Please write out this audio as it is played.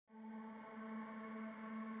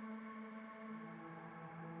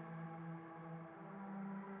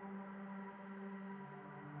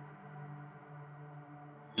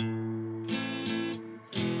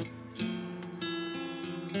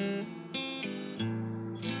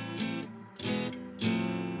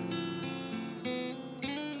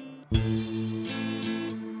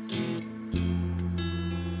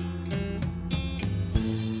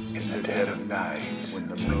when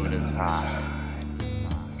the moon is high.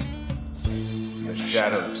 The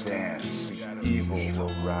shadows dance, evil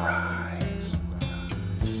will rise.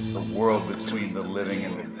 The world between the living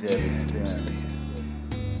and the dead is thin.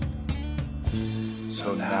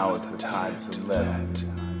 So now is the time to let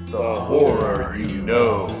the horror you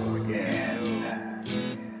know in.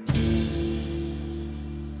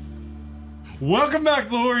 Welcome back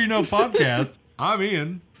to the Horror You Know podcast. I'm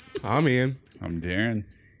Ian. I'm Ian. I'm Darren.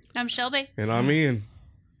 I'm Shelby. And I'm Ian.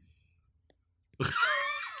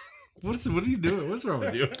 What are you doing? What's wrong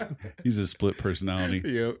with you? He's a split personality.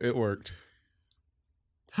 Yeah, it worked.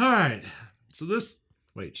 All right. So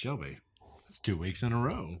wait, Shelby. That's 2 weeks in a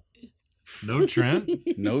row. No Trent.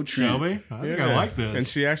 No Trent. Shelby. I think I like this. And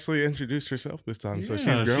she actually introduced herself this time, so Yeah,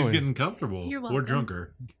 she's growing. She's getting comfortable. You're Or welcome.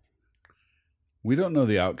 drunker. We don't know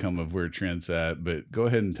the outcome of where Trent's at, but go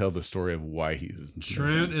ahead and tell the story of why he's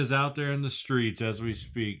Trent is out there in the streets as we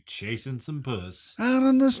speak, chasing some puss. out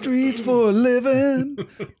on the streets for a living.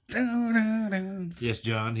 Down, down, down. Yes,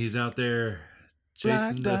 John. He's out there Black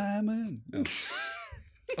chasing diamond. No.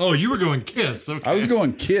 Oh, you were going Kiss. Okay. I was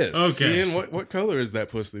going Kiss. Okay. Ian, what color is that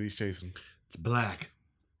puss that he's chasing? It's black.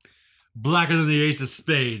 Blacker than the ace of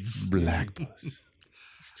spades. Black puss.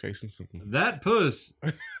 He's chasing something. That puss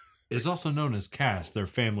is also known as Cass, their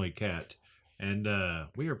family cat. And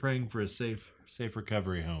we are praying for a safe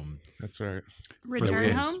recovery home. That's right. Return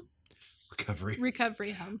Yes. home?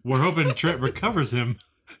 Recovery home. We're hoping Trent recovers him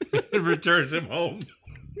and returns him home.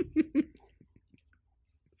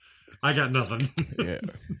 I got nothing. Yeah.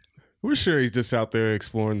 We're sure he's just out there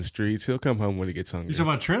exploring the streets. He'll come home when he gets hungry. You talking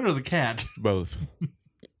about Trent or the cat? Both.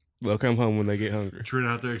 They'll come home when they get hungry. Trent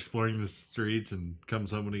out there exploring the streets and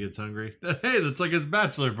comes home when he gets hungry. Hey, that's like his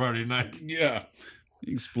bachelor party night. Yeah.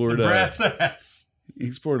 He explored, The brass ass. he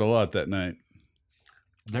explored a lot that night.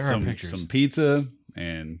 There are pictures. Some pizza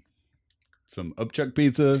and some upchuck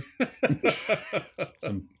pizza.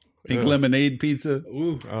 Some pink lemonade pizza.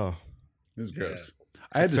 Ooh. Oh, It was gross.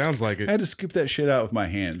 sounds like it. I had to scoop that shit out with my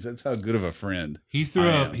hands. That's how good of a friend. He threw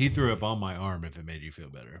I up. am. He threw up on my arm. If it made you feel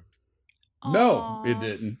better. No, Aw. it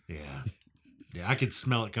didn't. Yeah. Yeah, I could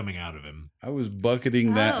smell it coming out of him. I was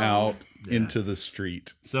bucketing that Oh. out Yeah. into the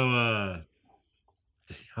street. So,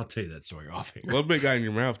 I'll tell you that story off A here. little bit got in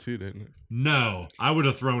your mouth too, didn't it? No, I would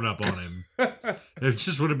have thrown up on him. It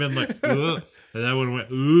just would have been like, ugh, and that would have went,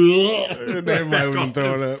 ugh, And everybody would have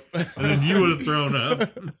thrown up. and then you would have thrown up.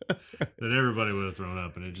 Then everybody would have thrown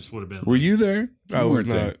up, and it just would have been. Were you there? I You was weren't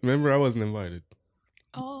not. there. Remember, I wasn't invited.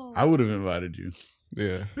 Oh. I would have invited you.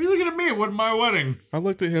 Yeah. Are you looking at me? It wasn't my wedding. I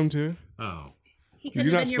looked at him too. Oh He could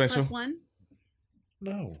You're have not been your special. +1.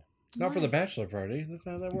 no, not for the bachelor party. That's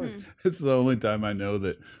not how that works. It's the only time I know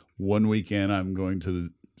that one weekend I'm going to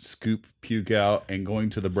scoop puke out and going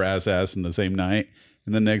to the brass ass in the same night,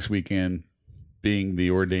 and the next weekend being the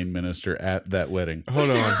ordained minister at that wedding. Hold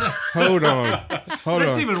on. Hold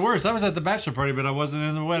That's on. even worse. I was at the bachelor party, but I wasn't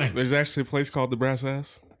in the wedding. There's actually a place called the Brass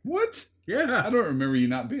Ass. What? Yeah, I don't remember you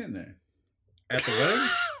not being there. at the wedding.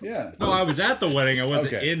 Yeah. No, I was at the wedding. I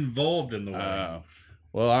wasn't Okay. involved in the wedding.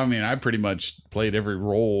 Well, I mean, I pretty much played every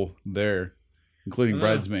role there, including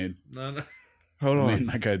bridesmaid. No. Hold on. I mean,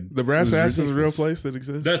 like The Brass Ass is a real place that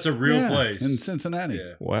exists? That's a real place in Cincinnati.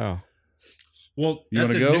 Yeah. Wow. Well, You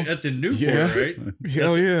that's wanna a go? New, that's in Newport, Yeah. right?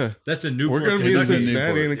 Hell yeah. That's in Newport. We're going to be in Kentucky.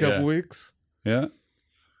 Cincinnati in a couple Yeah. weeks. Yeah.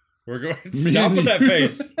 We're going. Stop with that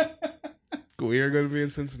face. We are going to be in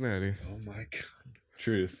Cincinnati. Oh my god.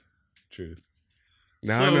 Truth.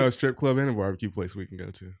 Now I So- know a strip club and a barbecue place we can go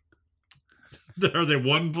to. Are they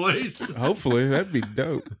one place? Hopefully, that'd be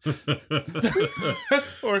dope.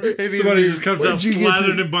 Or maybe Somebody just comes out Where'd you get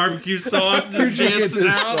slathered the- in barbecue sauce and Where'd you get dancing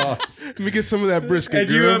this out. sauce? let me get some of that brisket, And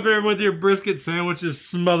you girl. up there with your brisket sandwiches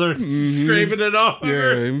smothered, Mhm. scraping it off.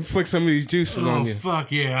 Yeah, and flick some of these juices Oh, on you.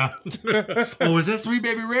 fuck yeah. Oh, is that Sweet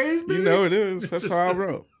Baby Ray's? You baby? know it is. That's how I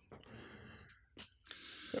roll.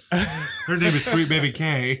 Her name is Sweet Baby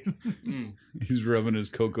K. He's rubbing his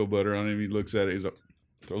cocoa butter on him. He looks at it. He's like,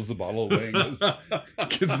 throws the bottle away and goes,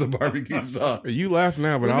 gets the barbecue sauce. You laugh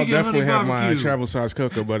now, but Let me I'll get honey definitely have my barbecue. travel size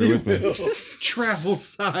cocoa butter with me. Travel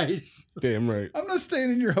size. Damn right. I'm not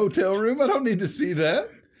staying in your hotel room. I don't need to see that.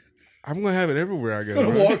 I'm gonna have it everywhere I go. I'm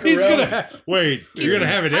gonna bro. walk He's around. gonna wait. You're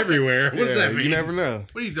gonna have it everywhere. What does Yeah, that mean? You never know.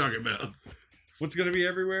 What are you talking about? What's gonna be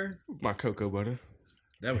everywhere? My cocoa butter.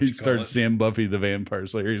 That what He you call starts it. seeing Buffy the Vampire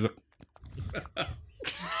Slayer. He's like,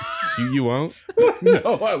 You won't?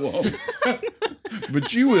 no, I won't.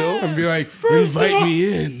 But you will. And be like, First invite of all-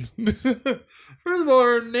 me in. First of all,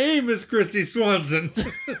 her name is Christy Swanson.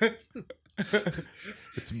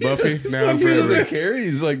 It's Buffy now and Buffy doesn't forever. care.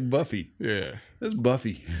 He's like, Buffy. Yeah. That's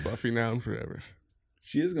Buffy. Buffy now and forever.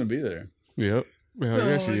 She is going to be there. Yep. Hell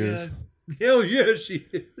yeah, she is. Hell yeah, she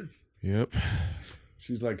is. Yep.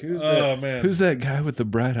 She's like, who's Oh, that? man. Who's that guy with the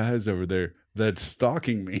bright eyes over there that's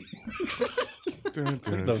stalking me? Dun,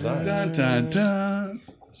 dun, Those eyes. Dun, dun, dun.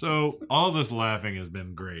 So all this laughing has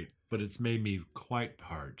been great, but it's made me quite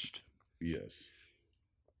parched. Yes.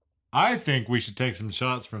 I think we should take some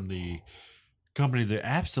shots from the company that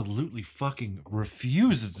absolutely fucking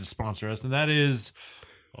refuses to sponsor us, and that is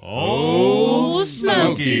Old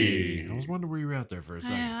Smoky. I was wondering where you were out there for a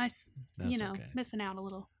second. That's okay. Missing out a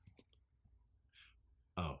little.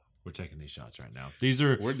 Oh, we're taking these shots right now. These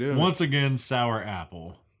are We're doing once again sour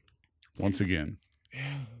apple. Once again.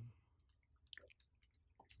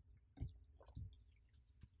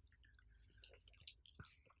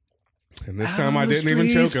 And this time I didn't even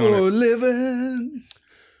choke on it. Living.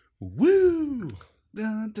 Woo!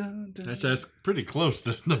 Dun, dun, dun. That's pretty close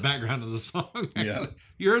to the background of the song. Actually. Yeah.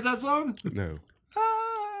 You heard that song? No.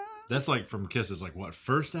 That's like from Kiss's like what,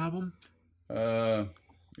 first album?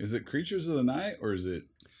 Is it Creatures of the Night or is it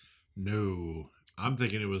No. I'm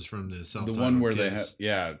thinking it was from the the one where they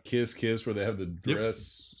have Kiss where they have the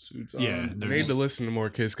dress suits on? Yeah, I need to listen to more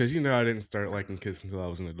Kiss because I didn't start liking Kiss until I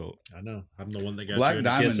was an adult. I know. I'm the one that got Black you into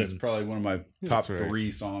Diamond Kissing. is probably one of my top That's right.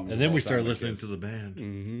 3 songs. And then we started listening to the band.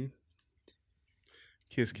 Mm-hmm.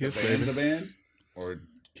 Kiss, Kiss baby. the band or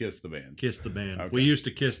Kiss the band. Kiss the band. Okay. We used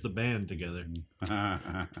to kiss the band together.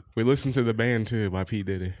 We listened to The Band too by P.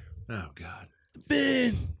 Diddy. Oh God.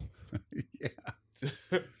 Ben!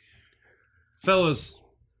 Fellas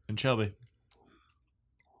and Shelby.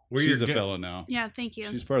 She's a fella now. Yeah, thank you.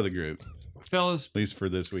 She's part of the group, Fellas, at least for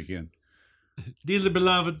this weekend. dearly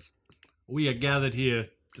beloved, we are gathered here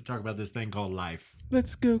to talk about this thing called life.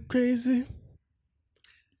 Let's go crazy.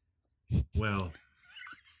 Well,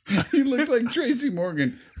 You look like Tracy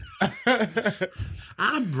Morgan.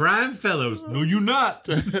 I'm Brian Fellows. No, you're not.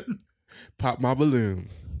 Pop my balloon.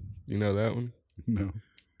 You know that one? No.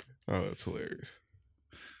 Oh, that's hilarious.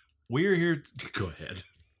 We're here to go ahead.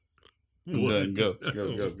 I'm done. Go.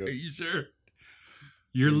 Go. Are you sure?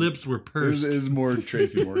 Your lips were This pursed. is more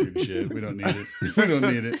Tracy Morgan shit. We don't need it. We don't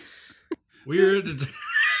need it. We're here to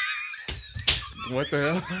What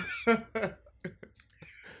the hell?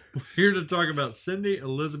 we're here to talk about Cindy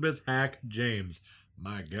Elizabeth Hack James.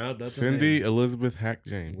 My God, that's a Cindy name. Elizabeth Hack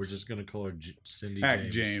James. We're just gonna call her Cindy Hack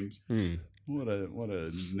James. Hmm. What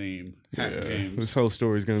a name. Hack Yeah. James. This whole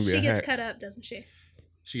story is going to be She a gets hack. cut up, doesn't she?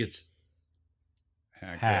 She gets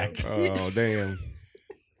Hacked. hacked. Oh, damn.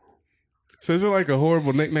 So is it like a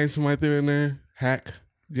horrible nickname somebody threw in there? Hack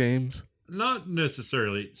James? Not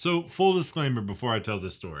necessarily. So, full disclaimer before I tell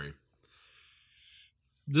this story.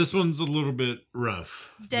 This one's a little bit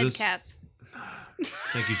rough. Dead cats.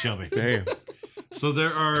 Thank you, Shelby. Damn. So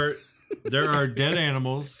there are dead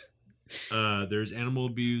animals. There's animal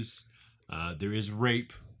abuse. There is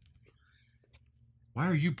rape. Why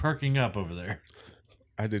are you perking up over there?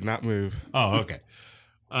 I did not move. Oh, okay.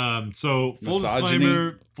 So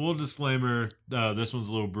Misogyny. full disclaimer. This one's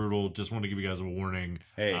a little brutal. Just want to give you guys a warning.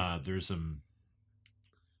 Hey. There's some.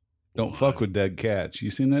 Don't fuck with dead cats.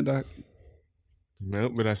 You seen that, Doc?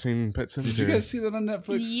 Nope, but I seen Pet Did you Cemetery. guys see that on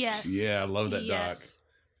Netflix? Yes. Yeah, I love that doc. Yes.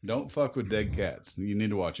 Don't fuck with dead cats. You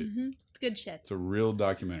need to watch it. Mm-hmm. It's good shit. It's a real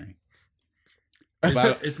documentary.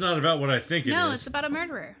 It's not about what I think it is. No, it's about a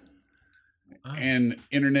murderer. And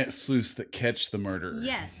internet sleuths that catch the murderer.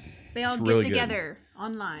 Yes. They all It's get really good. together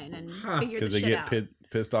online and figure Because the they shit get out.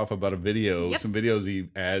 pissed off about a video, Yep. some videos he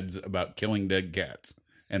adds about killing dead cats.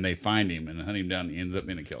 And they find him and hunt him down and he ends up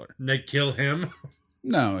being a killer. And they kill him.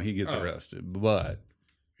 No, he gets Oh. arrested, but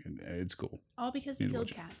it's cool. All because he Need to killed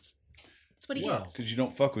watch it. cats. That's what he Well. gets. Because you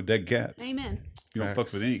don't fuck with dead cats. Amen. You don't Facts.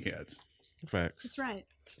 fuck with any cats. Facts. That's right.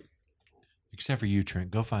 Except for you, Trent.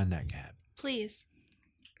 Go find that cat. Please.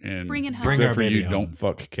 And Bring it home. Bring except our for baby you, home. don't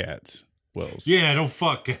fuck cats. Wells. Yeah, don't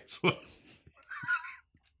fuck cats.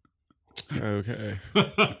 Okay.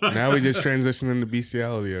 Now we just transition into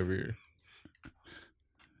bestiality over here.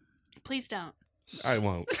 Please don't. I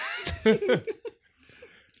won't.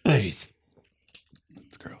 Please.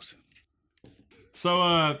 It's gross.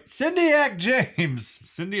 So, Cindy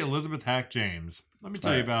Elizabeth Hack James. Let me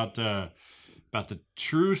tell you about the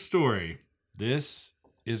true story. This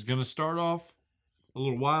is going to start off a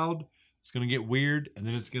little wild. It's going to get weird, and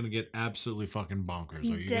then it's going to get absolutely fucking bonkers.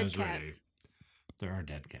 Are you Dead guys ready? cats. There are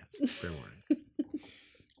dead cats. Fair warning.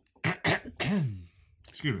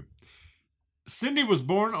 Excuse me. Cindy was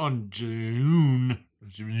born on June.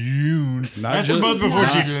 Not That's the month before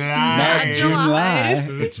Not- July. not July.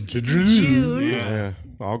 It's June. Yeah. Yeah.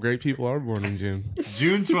 All great people are born in June.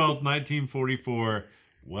 June 12th, 1944.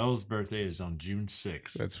 Wells' birthday is on June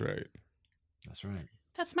 6th. That's right. That's right.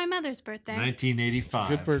 That's my mother's birthday. 1985.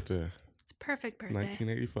 Good birthday. It's a perfect birthday.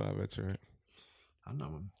 1985. That's right. I know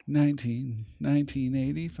him.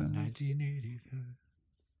 1985. 1985.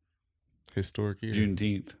 Historic year.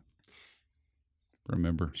 Juneteenth.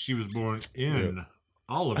 Remember. She was born in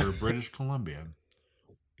Oliver, British Columbia.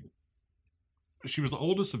 She was the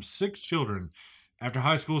oldest of 6 children. After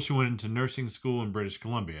high school, she went into nursing school in British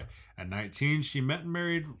Columbia. At 19, she met and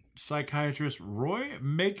married psychiatrist Roy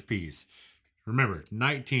Makepeace. Remember,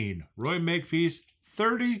 19. Roy Makepeace,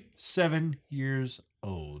 37 years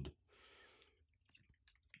old.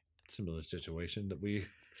 Similar situation that we...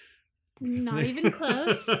 Not even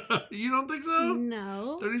close. You don't think so?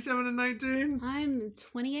 No. 37 and 19? I'm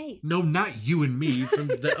 28. No, not you and me, from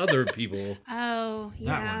the other people. Oh,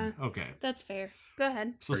 yeah. That one. Okay. That's fair. Go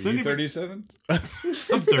ahead. So Are Cindy, you 37? I'm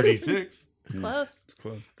 36. Close. It's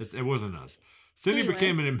close. It wasn't us. Cindy Anyway.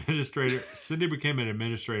 became an administrator. Cindy became an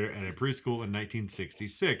administrator at a preschool in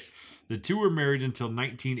 1966. The two were married until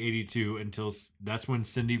 1982. Until that's when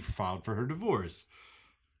Cindy filed for her divorce.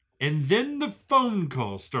 And then the phone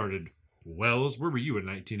call started. Wells, where were you in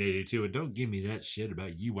 1982? And don't give me that shit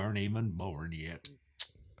about you weren't even born yet.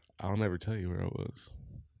 I'll never tell you where I was.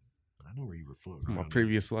 I know where you were floating In my around.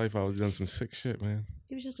 previous life, I was doing some sick shit, man.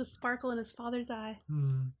 It was just a sparkle in his father's eye.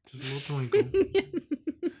 Just a little twinkle.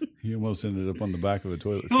 He almost ended up on the back of a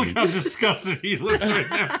toilet Look seat. how disgusted he looks right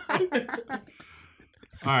now.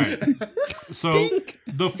 All right. So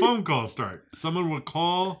the phone calls start. Someone would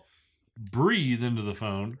call, breathe into the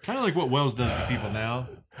phone, kind of like what Wells does to people now.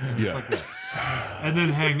 Just like that. And then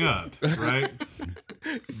hang up, right?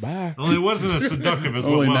 Bye. Only it wasn't as seductive as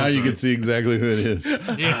what Only Wells now you does. can see exactly who it is.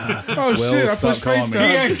 Yeah. Oh shit! I stop pushed calling me. He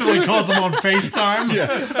FaceTime. accidentally calls him on FaceTime.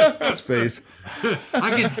 Yeah, his face.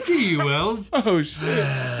 I can see you, Wells. Oh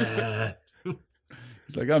shit!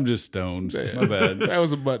 He's like, I'm just stoned. Damn. My bad. That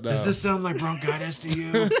was a butt dial. Does this sound like bronchitis to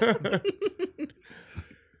you?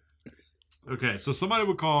 Okay, so somebody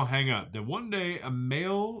would call, hang up. Then one day, a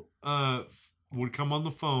male would come on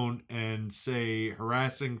the phone and say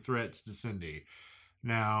harassing threats to Cindy.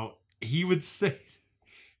 Now, he would say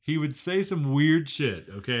some weird shit,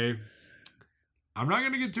 okay? I'm not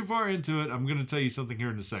going to get too far into it. I'm going to tell you something here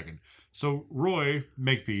in a second. So Roy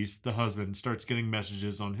Makepeace, the husband, starts getting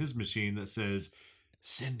messages on his machine that says,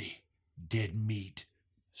 Cindy, dead meat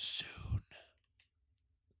soon.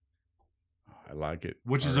 I like it.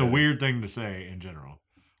 Which is a already. weird thing to say in general.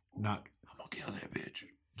 Not, I'm going to kill that bitch.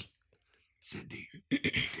 Cindy, dead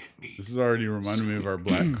meat. This is already reminding me of our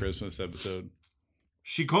Black Christmas episode.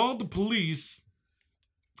 She called the police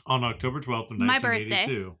on October 12th of My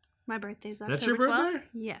 1982. My birthday's October That's your 12th. birthday?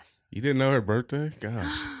 Yes. You didn't know her birthday?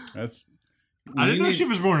 Gosh. That's. I didn't know she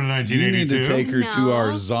was born in You need 1982. to take her to No.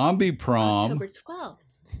 our zombie prom. October 12th.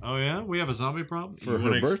 Oh, yeah? We have a zombie prom? For You her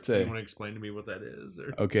wanna birthday. You want to explain to me what that is?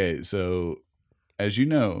 Or? Okay, so as you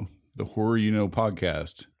know, the Horror You Know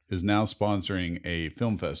podcast is now sponsoring a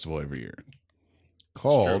film festival every year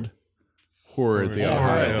called Horror at the Horror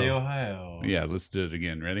Ohio. at the Ohio. Yeah, let's do it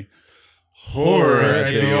again. Ready? Horror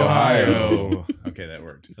at the Ohio. Okay, that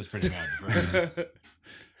worked. That's pretty bad.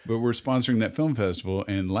 But we're sponsoring that film festival,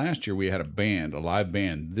 and last year we had a live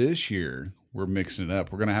band. This year we're mixing it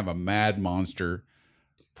up. We're gonna have a Mad Monster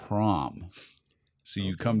prom. So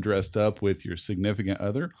you come dressed up with your significant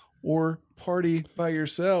other or party by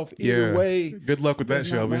yourself. Either Yeah. way, Good luck with that,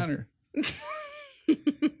 does not Shelby. matter.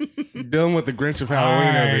 Dealing with the Grinch of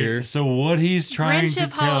Halloween over here. So what he's trying Grinch to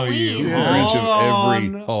of tell you. Halloween. He's the Yeah. Grinch Hold of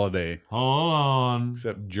every on. holiday Hold on.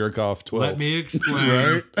 except jerk off 12. Let me explain.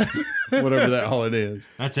 Right? Whatever that holiday is.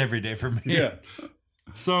 That's every day for me. Yeah.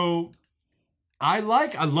 So I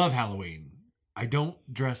love Halloween. I don't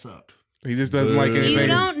dress up. He just doesn't like Boo. You anything.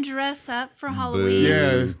 don't dress up for Halloween.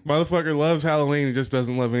 Yeah, motherfucker loves Halloween. He just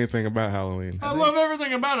doesn't love anything about Halloween. I love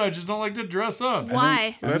everything about it. I just don't like to dress up.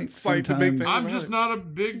 Why? I think That's like the big thing. sometimes- I'm about just it. not a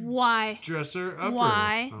big Why? dresser upper.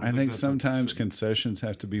 Why? don't I think that's sometimes a- concessions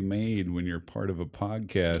have to be made when you're part of a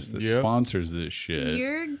podcast that Yep. sponsors this shit.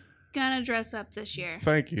 You're gonna dress up this year.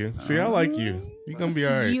 Thank you. See, I like you. You're gonna be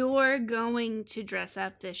all right. You're going to dress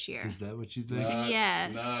up this year. Is that what you think?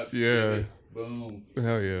 Yes. Yeah. Boom.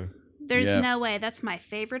 Hell yeah. There's Yeah. no way. That's my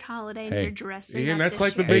favorite holiday, and Hey. you're dressing Ian, up that's this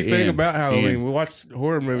like the year. big Hey, thing Ian. about Halloween. Ian. We watch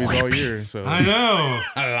horror movies all year. So I know.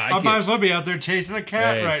 I I like might it. as well be out there chasing a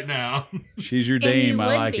cat Hey. right now. She's your And you dame. I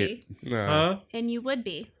would like be. it. no. And you would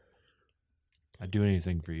be. I'd do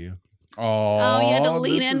anything for you. Oh, you had to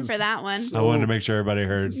lean in for that one. I wanted to make sure everybody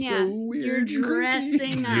heard. Yeah, weird you're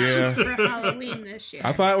dressing up Yeah. for Halloween this year.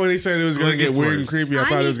 I thought when he said it was Well, gonna it get gets weird and worse. creepy, I I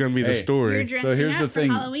thought it need- was gonna be the Hey. You're story. dressing here's up the for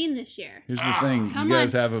thing. Halloween this year. Here's the thing. You Come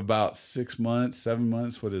guys on. have about 6 months, 7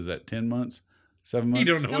 months. What is that? 10 months 7 months. You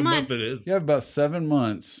don't know Come what on. month it is. You have about 7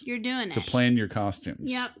 months You're doing it. to plan your costumes.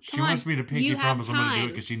 Yep. She Come wants on. me to pinky You have promise I'm going to do it time.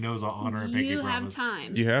 because she knows I'll honor a pinky You promise. have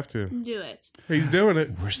time. You have to. Do it. He's doing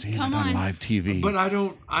it. We're seeing Come it on on. live TV. But I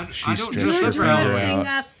don't She dress stretched You're her up finger proud. dressing out.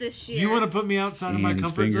 up this year. You want to put me outside of my Ian's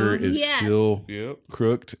comfort finger zone? is Yes. still Yep.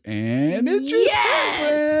 crooked, and it just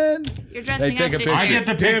happened. You're dressing Hey, take up a this I picture. year.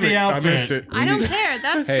 get to Damn pick the it. I outfit. missed it. I don't care.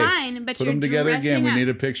 That's Hey, fine. But Put you're them together again. We dressing need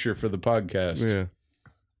up. a picture for the podcast. Yeah.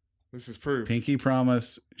 This is proof. Pinky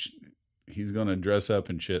promise. He's gonna dress up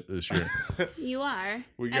and shit this year. You are.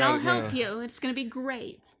 We And got I'll it help now. you. It's going to be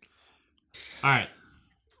great. All right.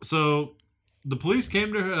 So the police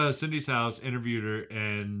came to Cindy's house, interviewed her,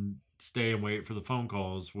 and stay and wait for the phone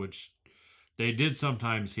calls, which they did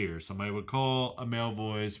sometimes hear. Somebody would call, a male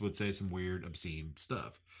voice would say some weird, obscene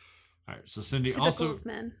stuff. All right. So Cindy Typical also... of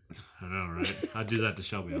men. I know, right? I do that to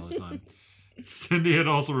Shelby all the time. Cindy had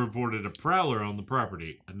also reported a prowler on the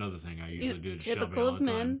property. Another thing I usually do to Shelby Typical all of the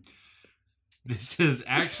time. men. This is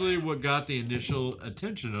actually what got the initial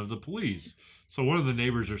attention of the police. So one of the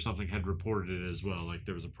neighbors or something had reported it as well, like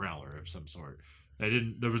there was a prowler of some sort.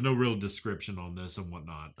 There was no real description on this and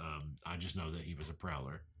whatnot. I just know that he was a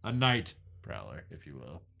prowler, a night prowler, if you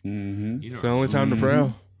will. Mm-hmm. You know It's the only time to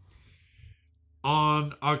prowl.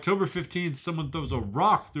 On October 15th, someone throws a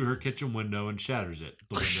rock through her kitchen window and shatters it.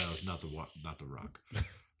 The window, not the rock.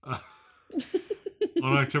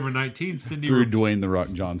 On October 19th, Cindy Threw Dwayne the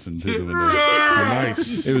Rock Johnson through the window.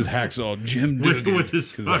 Nice. It was Hacksaw Jim Duggan with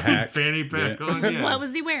his 'cause fucking the hack. fanny pack Yeah. on. Yeah. What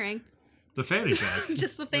was he wearing? The fanny pack.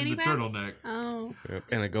 Just the fanny and the pack? turtleneck. Oh. Yep.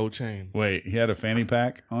 And a gold chain. Wait, he had a fanny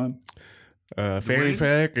pack on? Fanny Dwayne?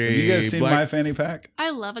 pack. Have you guys seen my black, fanny pack? I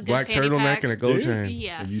love a good black fanny turtleneck pack. and a gold Do you? chain.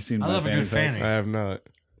 Yes. Have you seen I my love a fanny good pack? fanny. I have not.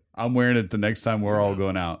 I'm wearing it the next time we're all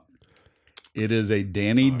going out. It is a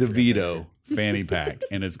Danny DeVito fanny pack,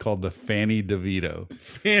 and it's called the Fanny DeVito.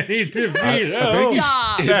 Fanny DeVito. I think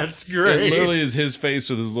Stop. That's It great. literally is his face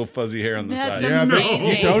with his little fuzzy hair on the That's side. Yeah, I think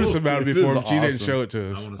amazing. you told us about it This before, is but you didn't awesome. show it to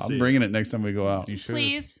I us. want to see I'm it. bringing it next time we go out. You should.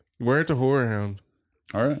 Please. Wear it to Horror Hound.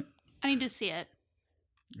 All right. I need to see it.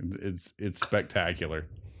 It's spectacular.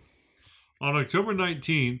 On October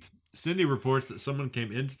 19th, Cindy reports that someone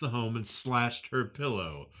came into the home and slashed her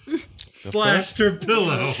pillow. Slashed her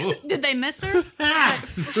pillow. Did they miss her?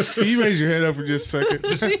 Can you raise your head up for just a second?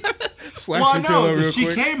 Slash Well, your pillow no, real she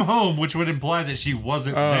quick. came home, which would imply that she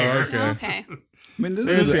wasn't Oh, there. okay. Okay. I mean, this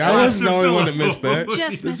Yeah, is see, I Slashed wasn't the her only one that pillow. missed that.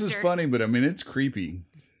 Just this is missed her. funny, but I mean, it's creepy.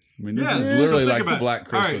 I mean, this Yeah, is so literally think like about the it. Black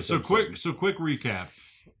Christmas. All right, so episode. quick recap.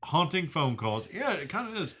 Haunting phone calls. Yeah, it kind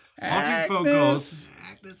of is. Haunting phone calls.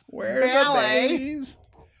 Agnes, where are the babies?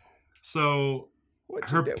 So What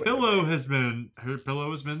her you doing? pillow has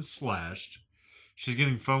been slashed. She's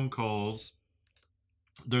getting phone calls.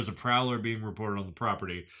 There's a prowler being reported on the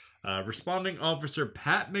property. Responding officer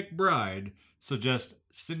Pat McBride suggests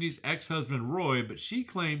Cindy's ex-husband Roy, but she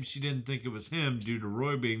claims she didn't think it was him due to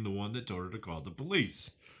Roy being the one that told her to call the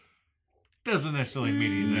police. Doesn't necessarily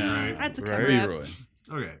mean anything, No. right? That's a Right. cover up. Leroy.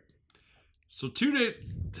 Okay. So 2 days...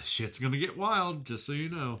 The shit's gonna get wild, just so you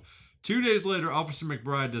know. 2 days later, Officer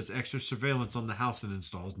McBride does extra surveillance on the house and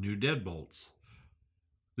installs new deadbolts.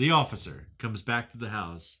 The officer comes back to the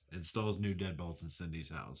house, installs new deadbolts in Cindy's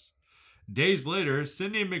house. Days later,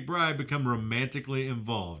 Cindy and McBride become romantically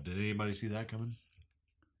involved. Did anybody see that coming?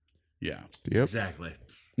 Yeah. Yep. Exactly.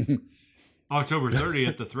 October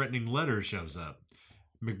 30th, the threatening letter shows up.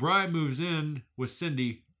 McBride moves in with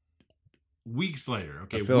Cindy weeks later.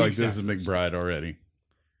 Okay, I feel like weeks this is after this. McBride already.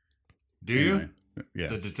 Do you? Anyway, yeah.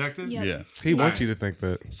 The detective? Yeah. Yeah. He wants Right. you to think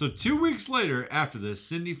that. So 2 weeks later, after this,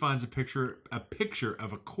 Cindy finds a picture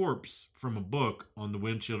of a corpse from a book on the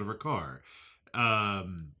windshield of her car.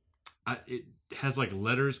 It has like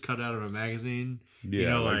letters cut out of a magazine. Yeah, You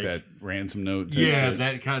know, like, like- that ransom note. type Yeah, shit.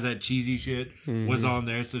 that kind of that cheesy shit was Mhm. on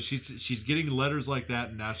there. So she's getting letters like that,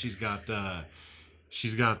 and now she's got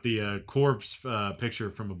the corpse picture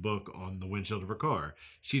from a book on the windshield of her car.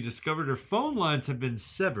 She discovered her phone lines have been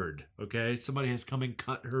severed. Okay, somebody has come and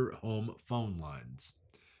cut her home phone lines.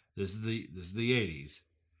 This is the 80s,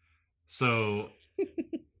 so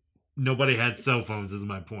nobody had cell phones. Is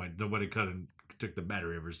my point. Nobody cut and took the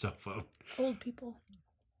battery of her cell phone. Old people.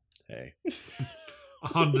 Hey.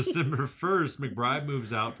 On December 1st, McBride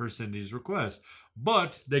moves out per Cindy's request,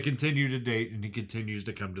 but they continue to date and he continues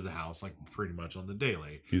to come to the house like pretty much on the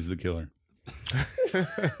daily. He's the killer. He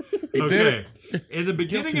did Okay. it. In the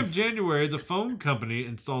beginning Guilty. of January, the phone company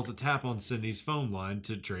installs a tap on Cindy's phone line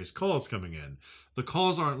to trace calls coming in. The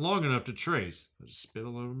calls aren't long enough to trace. I just spit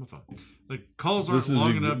all over my phone. The calls aren't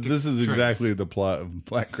long enough to this is trace. exactly the plot of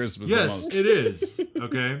Black Christmas. Yes, almost. it is.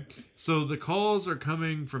 Okay. So the calls are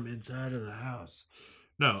coming from inside of the house.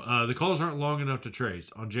 No, the calls aren't long enough to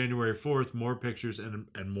trace. On January 4th, more pictures and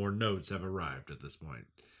more notes have arrived at this point.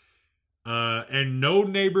 And no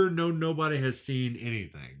neighbor, nobody has seen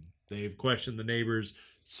anything. They've questioned the neighbors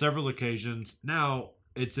several occasions. Now,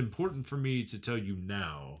 it's important for me to tell you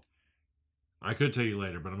now. I could tell you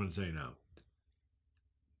later, but I'm going to tell you now.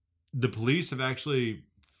 The police have actually,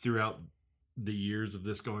 throughout the years of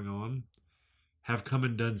this going on, have come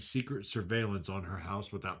and done secret surveillance on her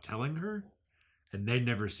house without telling her, and they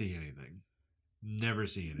never see anything. Never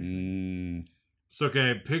see anything. So,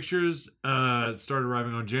 okay, pictures started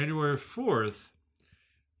arriving on January 4th.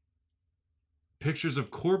 Pictures of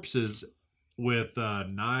corpses with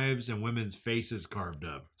knives and women's faces carved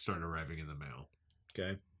up started arriving in the mail.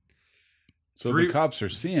 Okay. So the cops are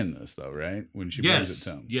seeing this, though, right? When she brings it to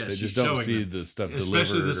them. Yes, they she's just don't showing see them. the stuff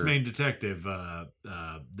Especially delivered. this main detective, the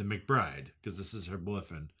McBride, because this is her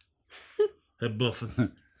bluffing. Her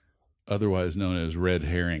bluffing. Otherwise known as red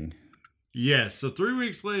herring. Yes, so 3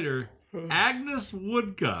 weeks later, Agnes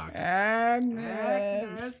Woodcock.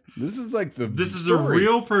 Agnes. This is like the This is story. a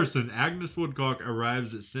real person. Agnes Woodcock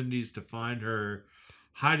arrives at Cindy's to find her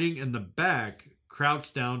hiding in the back,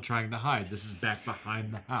 crouched down, trying to hide. This is back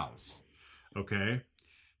behind the house. Okay.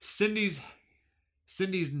 Cindy's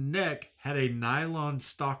neck had a nylon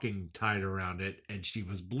stocking tied around it, and she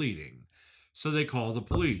was bleeding. So they call the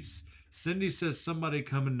police. Cindy says somebody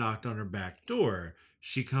come and knocked on her back door.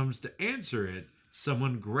 She comes to answer it.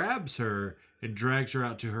 Someone grabs her and drags her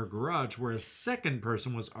out to her garage where a second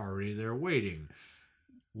person was already there waiting.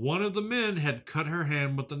 One of the men had cut her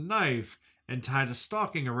hand with a knife and tied a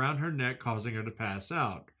stocking around her neck, causing her to pass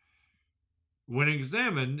out. When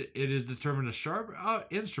examined, it is determined a sharp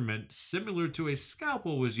instrument similar to a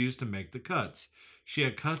scalpel was used to make the cuts. She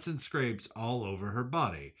had cuts and scrapes all over her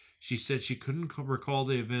body. She said she couldn't recall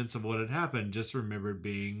the events of what had happened, just remembered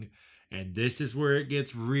being, and this is where it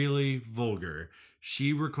gets really vulgar,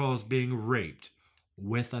 she recalls being raped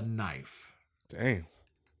with a knife. Dang.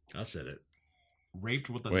 I said it. Raped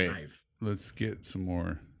with a Wait. knife. Let's get some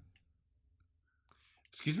more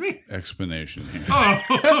Excuse me? explanation here. Oh,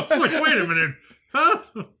 I was like, wait a minute. Huh?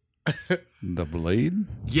 The blade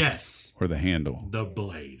Yes, or the handle? the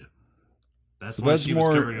blade. That's So why that's she was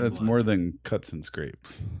more. covered in That's blood. more than cuts and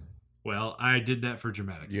scrapes. Well, I did that for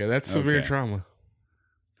dramatic. Yeah, that's severe Okay. trauma.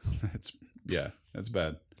 That's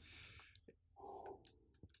bad.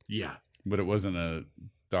 Yeah. But it wasn't a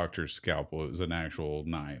doctor's scalpel. It was an actual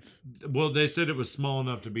knife. Well, they said it was small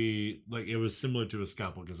enough to be like it was similar to a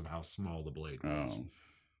scalpel because of how small the blade was. Oh,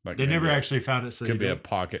 like They maybe never a- actually found it. So could they be a don't-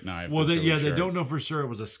 pocket knife. Well, that's they, really they sharp. don't know for sure it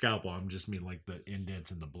was a scalpel. I'm just mean like the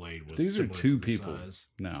indents in the blade was. These are similar two to the people size.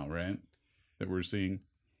 now, right? That we're seeing.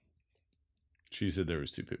 She said there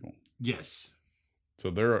was two people. Yes. So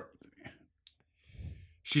there are.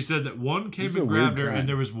 She said that one came This is and a weird grabbed her, crime. and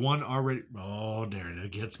there was one already. Oh, Darren,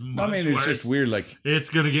 it gets much I mean, worse. it's just weird. Like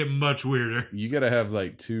It's gonna get much weirder. you got to have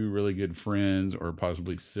like two really good friends or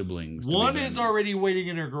possibly siblings. to be One doing is this. already waiting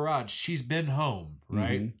in her garage. She's been home,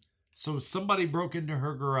 right? Mhm. So somebody broke into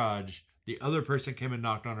her garage. The other person came and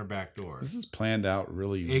knocked on her back door. This is planned out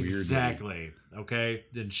really weirdly. Exactly. Okay.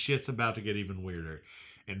 Then shit's about to get even weirder.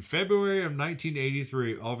 In February of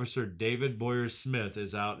 1983, Officer David Boyer Smith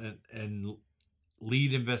is out and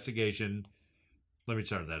lead investigation. Let me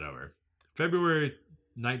start that over. February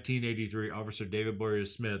 1983, Officer David Boyer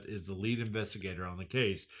Smith is the lead investigator on the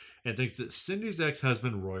case and thinks that Cindy's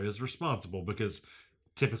ex-husband Roy is responsible because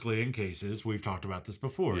typically in cases, we've talked about this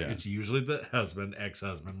before, Yeah. it's usually the husband,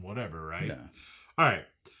 ex-husband, whatever, right? Yeah. All right.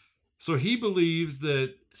 So he believes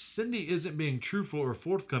that Cindy isn't being truthful or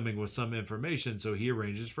forthcoming with some information, so he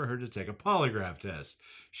arranges for her to take a polygraph test.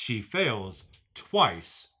 She fails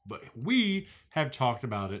twice, but we have talked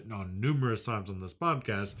about it on numerous times on this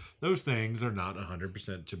podcast. Those things are not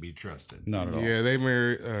 100% to be trusted. Not at all. Yeah, they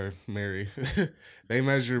marry. They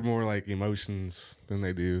measure more like emotions than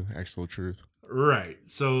they do actual truth. Right.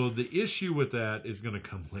 So the issue with that is going to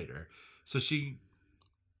come later. So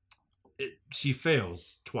she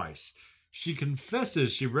fails twice. She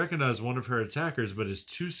confesses she recognized one of her attackers, but is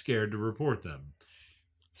too scared to report them.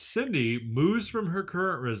 Cindy moves from her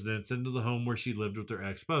current residence into the home where she lived with her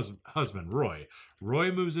ex-husband, Roy. Roy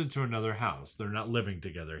moves into another house. They're not living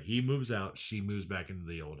together. He moves out. She moves back into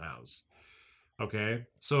the old house. Okay?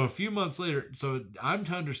 So a few months later, so I'm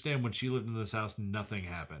to understand when she lived in this house, nothing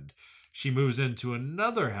happened. She moves into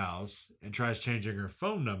another house and tries changing her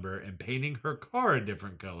phone number and painting her car a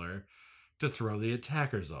different color to throw the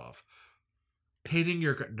attackers off. Painting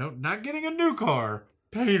your car. No, not getting a new car.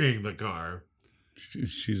 Painting the car.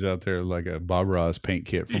 She's out there like a Bob Ross paint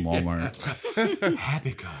kit from Walmart.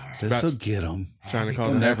 Happy car. This'll get them. Trying to cause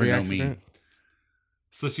They'll a never happy know me. accident.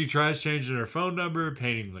 So she tries changing her phone number,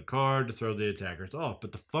 painting the car to throw the attackers off,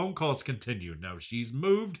 but the phone calls continue. Now she's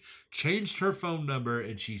moved, changed her phone number,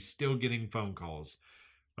 and she's still getting phone calls.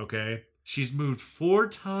 Okay? She's moved 4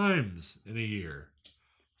 times in a year.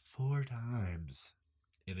 4 times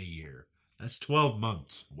in a year. That's 12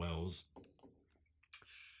 months, Wells.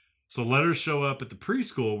 So letters show up at the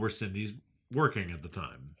preschool where Cindy's working at the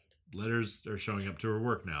time. Letters are showing up to her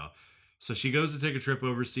work now. So she goes to take a trip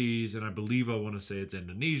overseas, and I want to say it's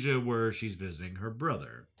Indonesia, where she's visiting her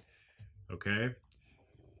brother. Okay?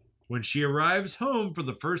 When she arrives home for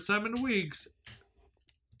the first time in weeks,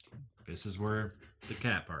 this is where the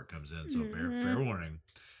cat part comes in, so fair warning.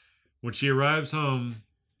 When she arrives home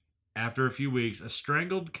after a few weeks, a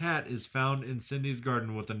strangled cat is found in Cindy's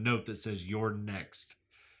garden with a note that says, "You're next,"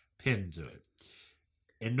 pinned to it.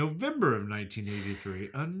 In November of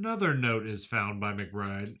 1983, another note is found by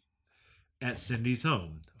McBride at Cindy's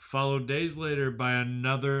home, followed days later by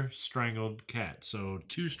another strangled cat. So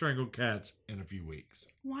 2 strangled cats in a few weeks.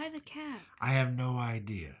 Why the cats? I have no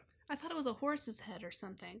idea. I thought it was a horse's head or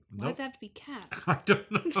something. Why Nope. does it have to be cats? I don't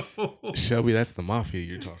know. Shelby, that's the mafia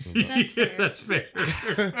you're talking about. That's fair. That's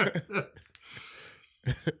fair.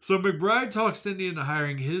 So McBride talks Cindy into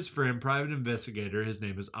hiring his friend, private investigator. His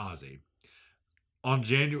name is Ozzy. On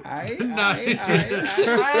January... I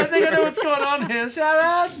think I know what's going on here.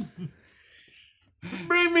 Sharon!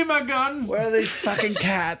 Bring me my gun. Where are these fucking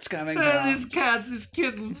cats coming Where are these cats, these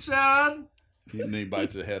kittens, Sharon? And he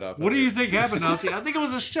bites the head off. What do you think happened, Ozzy? I think it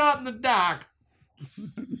was a shot in the dark.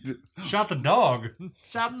 Shot the dog.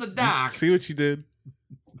 Shot in the dark. See what you did?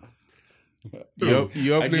 You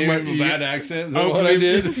I opened gave him up. him a You bad accent. Is that what I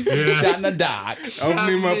did? Yeah. Shot in the dock. opened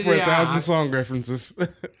him up for Yeah. 1,000 song references.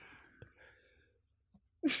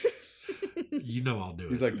 You know I'll do it.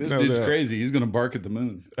 He's like, this No dude's doubt. crazy. He's gonna bark at the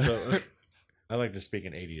moon. So, I like to speak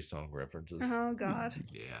in 80s song references. Oh, God.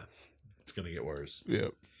 Yeah. It's going to get worse.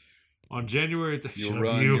 Yep. On January... You'll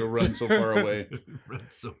run so far away. Run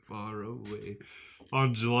so far away.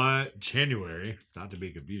 On January, not to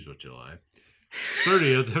be confused with July,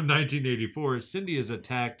 30th of 1984, Cindy is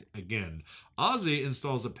attacked again. Ozzy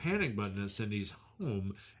installs a panic button at Cindy's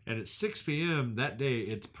home, and at 6 p.m. that day,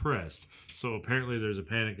 it's pressed. So apparently there's a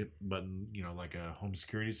panic button, like a home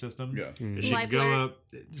security system. Yeah. And she can Life go alert. up,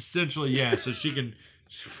 essentially, yeah, so she can...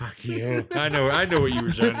 Fuck you. I know what you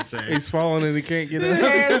were trying to say. He's falling and he can't get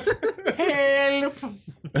up. Help!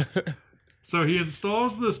 So he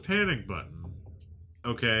installs this panic button.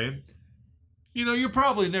 Okay. You'll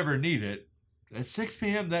probably never need it. At 6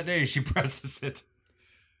 p.m. that day, she presses it.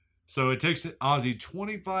 So it takes Ozzy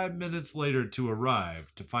 25 minutes later to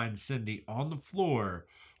arrive to find Cindy on the floor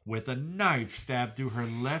with a knife stabbed through her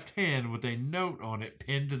left hand with a note on it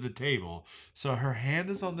pinned to the table. So her hand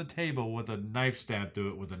is on the table with a knife stabbed through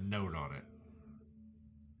it with a note on it.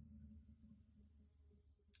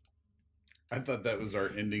 I thought that was our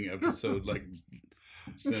ending episode, like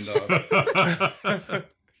send off.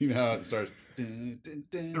 You know how it starts. Dun, dun,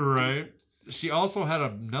 dun, dun. Right. She also had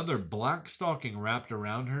another black stocking wrapped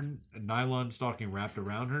around her, a nylon stocking wrapped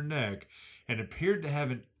around her neck, and appeared to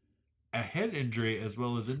have a head injury as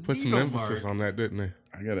well as a Put some needle emphasis mark. on that, didn't they?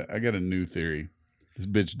 I got a new theory. This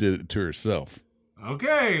bitch did it to herself.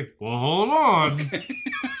 Okay, well, hold on.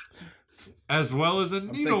 As well as a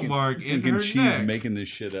needle mark in her she's neck. making this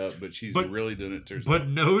shit up, but she's really doing it to herself. But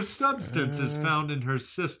no substance is found in her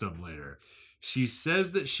system later. She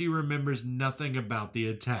says that she remembers nothing about the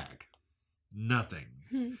attack. Nothing.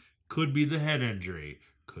 Could be the head injury.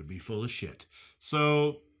 Could be full of shit.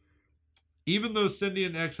 So, even though Cindy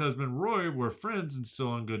and ex-husband Roy were friends and still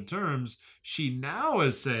on good terms, she now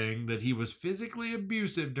is saying that he was physically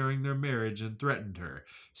abusive during their marriage and threatened her.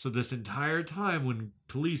 So this entire time when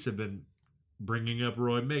police have been bringing up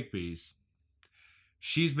Roy Makepeace,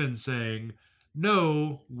 she's been saying,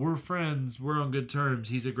 no, we're friends, we're on good terms,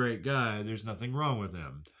 he's a great guy, there's nothing wrong with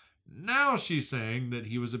him. Now she's saying that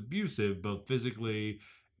he was abusive both physically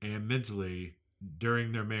and mentally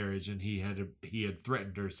during their marriage, and he had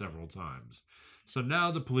threatened her several times. So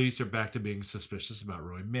now the police are back to being suspicious about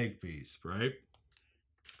Roy Makepeace, right?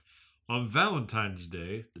 On Valentine's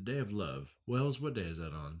Day, the day of love. Wells, what day is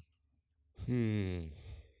that on?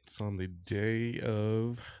 It's on the day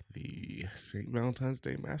of the St. Valentine's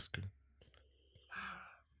Day Massacre.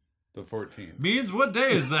 The 14th. Means what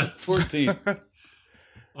day is that? 14th.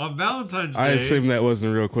 On Valentine's Day. I assume that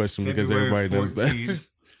wasn't a real question because February everybody knows that. 14th.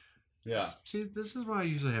 Yeah. See, this is what I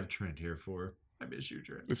usually have Trent here for. I miss you,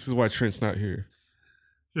 Trent. This is why Trent's not here.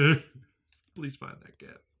 Please find that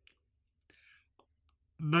cat.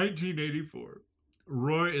 1984.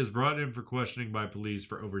 Roy is brought in for questioning by police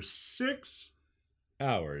for over 6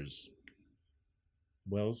 hours.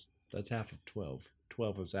 Wells, that's half of 12.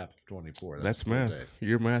 12 is half of 24. That's a full math. day.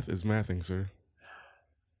 Your math is mathing, sir.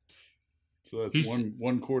 So that's He's-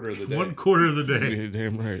 one quarter of the day. 1/4 of the day. You're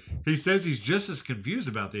damn right. He says he's just as confused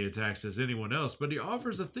about the attacks as anyone else, but he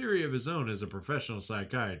offers a theory of his own as a professional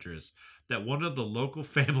psychiatrist that one of the local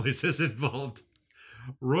families is involved.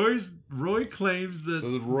 Roy claims that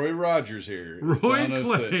So the Roy Rogers here. is Roy telling us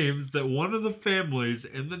that claims that one of the families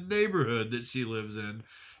in the neighborhood that she lives in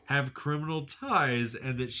have criminal ties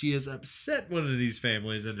and that she has upset one of these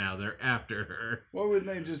families and now they're after her. why wouldn't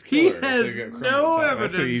they just He kill her? if has they got no criminal ties?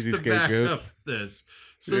 That's an evidence easy to back scapegoat. up this.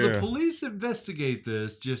 So the Yeah. police investigate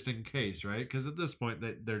this just in case, right? Because at this point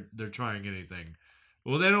they're trying anything.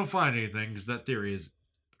 Well, they don't find anything because that theory is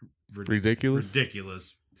Ridiculous.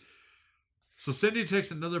 ridiculous. So Cindy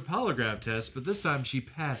takes another polygraph test, but this time she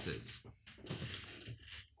passes.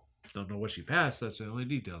 Don't know what she passed. That's the only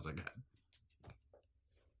details I got.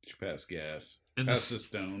 She passed gas. And Passed the- the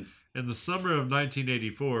stone. In the summer of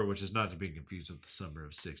 1984, which is not to be confused with the summer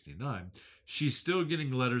of 69, she's still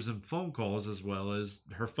getting letters and phone calls as well as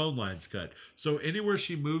her phone lines cut. So anywhere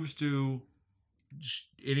she moves to,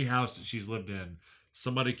 any house that she's lived in,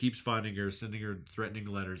 somebody keeps finding her, sending her threatening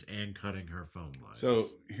letters, and cutting her phone lines. So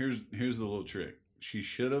here's the little trick. She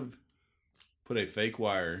should have put a fake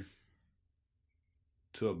wire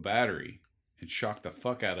to a battery and shocked the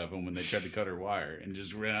fuck out of them when they tried to cut her wire and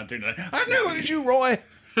just ran out there and like, I knew it was you, Roy.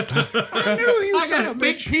 I knew you I son got of a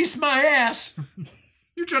big bitch. piece of my ass.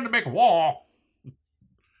 You're trying to make a wall.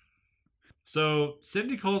 So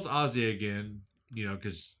Cindy calls Ozzy again,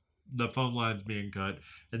 because the phone line's being cut.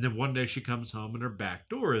 And then one day she comes home and her back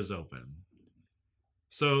door is open.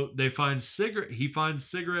 So he finds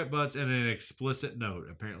cigarette butts and an explicit note.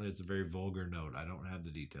 Apparently it's a very vulgar note. I don't have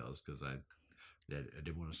the details because I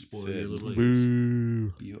didn't want to spoil your little ears.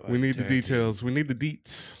 Boo. You are We need the dirty. details. We need the deets.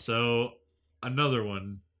 So another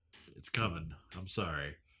one, it's coming. I'm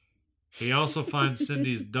sorry. He also finds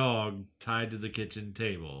Cindy's dog tied to the kitchen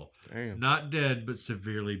table. Damn. Not dead, but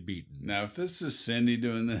severely beaten. Now, if this is Cindy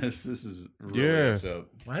doing this is really Yeah. effed up.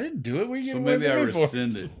 I didn't do it. What are you So getting maybe I away with me for?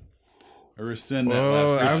 rescind it. I rescind that Well,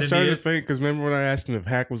 last I'm Cindy starting to it? think because remember when I asked him if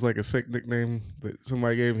Hack was like a sick nickname that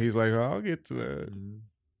somebody gave him, he's like, oh, I'll get to that.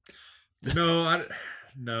 No, I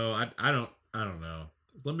don't know.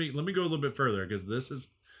 Let me go a little bit further because this is.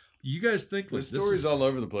 You guys think The this story's is, all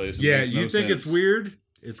over the place. It yeah, makes you no think it's sense. weird?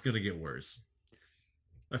 It's gonna get worse.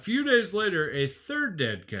 A few days later, a third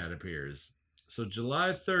dead cat appears. So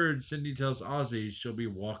July 3rd, Cindy tells Ozzy she'll be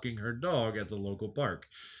walking her dog at the local park.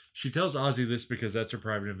 She tells Ozzy this because that's her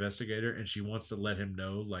private investigator, and she wants to let him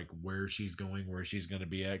know like where she's going, where she's going to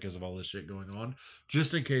be at because of all this shit going on,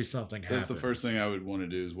 just in case something So happens. that's the first thing I would want to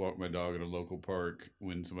do is walk my dog at a local park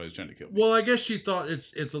when somebody's trying to kill me. Well, I guess she thought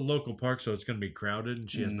it's a local park, so it's going to be crowded,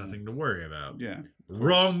 and she has Mm. nothing to worry about. Yeah,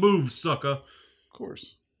 Wrong move, sucker. of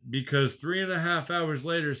course. Because 3.5 hours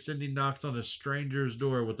later, Cindy knocks on a stranger's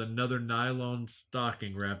door with another nylon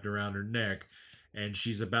stocking wrapped around her neck, and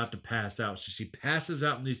she's about to pass out. So she passes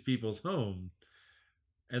out in these people's home,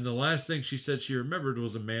 and the last thing she said she remembered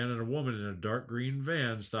was a man and a woman in a dark green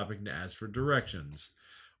van stopping to ask for directions.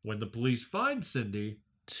 When the police find Cindy,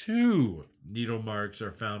 2 needle marks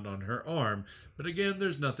are found on her arm, but again,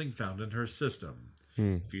 there's nothing found in her system.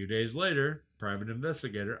 A few days later, private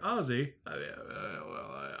investigator Ozzy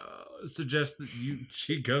suggests that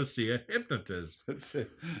she go see a hypnotist. That's it.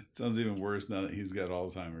 Sounds even worse now that he's got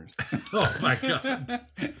Alzheimer's. Oh my god!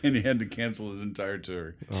 And he had to cancel his entire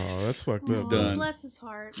tour. Oh, that's fucked He's up. done. Bless his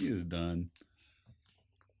heart. He is done.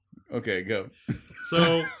 Okay, go.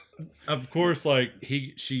 So, of course, like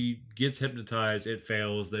she gets hypnotized. It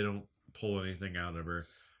fails. They don't pull anything out of her,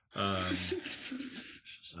 other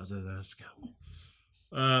than a scalpel.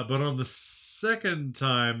 But on the second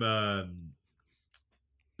time,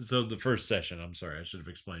 so the first session, I'm sorry, I should have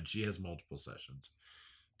explained. She has multiple sessions.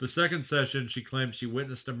 The second session, she claims she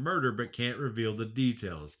witnessed a murder but can't reveal the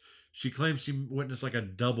details. She claims she witnessed like a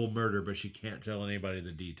double murder, but she can't tell anybody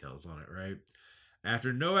the details on it, right?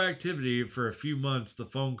 After no activity for a few months, the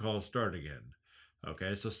phone calls start again.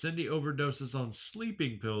 Okay, so Cindy overdoses on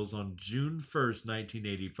sleeping pills on June 1st,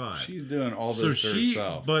 1985. She's doing all this to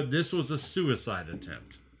herself. But this was a suicide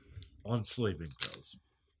attempt on sleeping pills.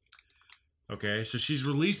 Okay, so she's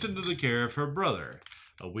released into the care of her brother.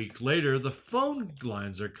 A week later, the phone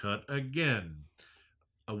lines are cut again.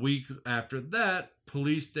 A week after that,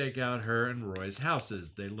 police stake out her and Roy's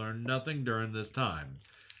houses. They learn nothing during this time.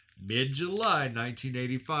 Mid-July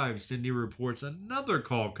 1985, Cindy reports another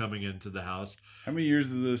call coming into the house. How many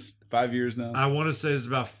years is this? 5 years now? I want to say it's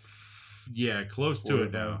about, close to 4 it or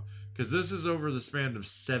 5. now. Because this is over the span of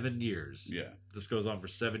 7 years. Yeah. This goes on for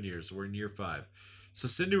 7 years, so we're in year 5. So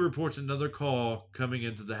Cindy reports another call coming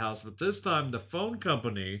into the house, but this time the phone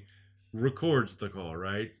company records the call,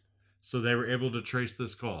 right? So they were able to trace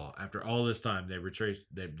this call. After all this time, they're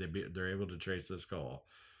able to trace this call.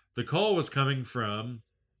 The call was coming from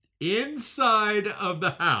inside of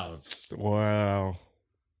the house. Wow.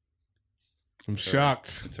 I'm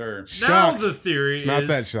shocked. It's her. Now Shocked. the theory Not is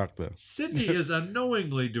that shocked though. Cindy is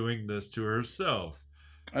unknowingly doing this to herself.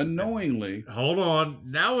 Unknowingly. Hold on.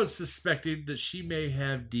 Now it's suspected that she may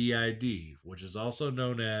have DID, which is also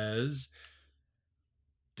known as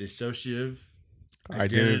dissociative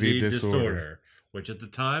identity disorder, which at the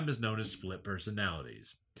time is known as split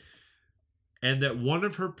personalities. And that one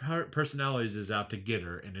of her personalities is out to get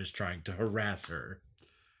her and is trying to harass her.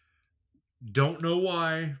 Don't know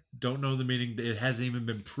why. Don't know the meaning. It hasn't even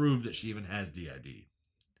been proved that she even has DID.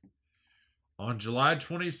 On July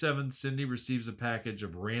 27th, Cindy receives a package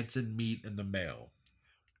of rancid meat in the mail.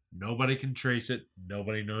 Nobody can trace it.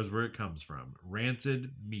 Nobody knows where it comes from.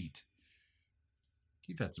 Rancid meat.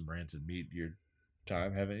 You've had some rancid meat your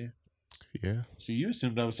time, haven't you? Yeah. See, you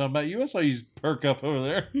assumed I was talking about you. I saw you perk up over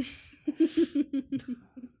there.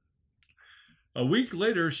 A week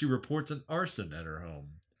later, she reports an arson at her home.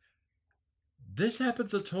 This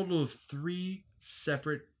happens a total of 3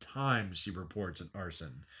 separate times she reports an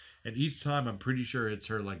arson. And each time, I'm pretty sure it's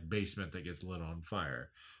her basement that gets lit on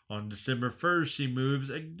fire. On December 1st, she moves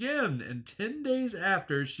again. And 10 days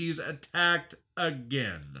after, she's attacked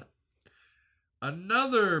again.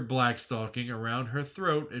 Another black stalking around her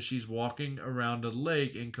throat as she's walking around a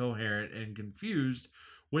lake, incoherent and confused,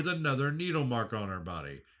 with another needle mark on her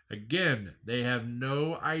body. Again, they have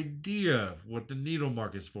no idea what the needle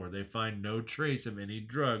mark is for. They find no trace of any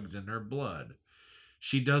drugs in her blood.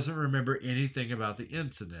 She doesn't remember anything about the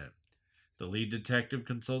incident. The lead detective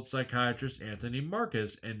consults psychiatrist Anthony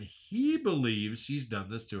Marcus, and he believes she's done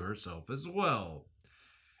this to herself as well.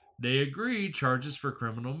 They agree charges for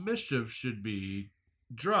criminal mischief should be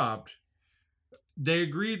dropped. They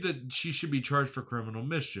agree that she should be charged for criminal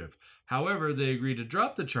mischief. However, they agree to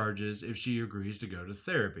drop the charges if she agrees to go to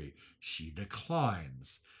therapy. She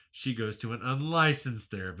declines. She goes to an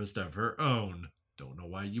unlicensed therapist of her own. Don't know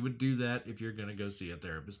why you would do that if you're going to go see a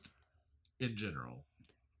therapist in general.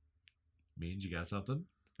 Means you got something?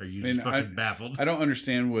 Or are you just fucking baffled? I don't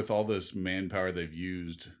understand with all this manpower they've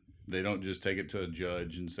used. They don't just take it to a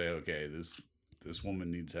judge and say, okay, this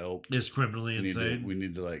woman needs help. Is criminally insane. We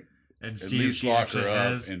need to and at see least if she lock actually her up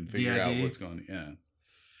has and figure DID. out what's going on. Yeah.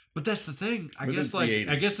 But that's the thing. I But guess it's the 80s.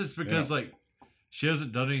 I guess it's because Yeah. she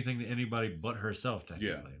hasn't done anything to anybody but herself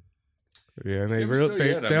technically. Yeah, and they Yeah, but still,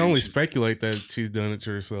 they, I they mean, only she's- speculate that she's done it to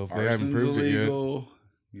herself. They haven't Arson's proved illegal.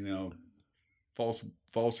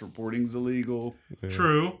 False reporting's illegal. it yet. Yeah.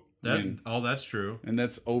 True. That I mean- all that's true. And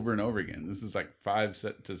that's over and over again. This is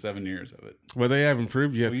 5 to 7 years of it. Well, they haven't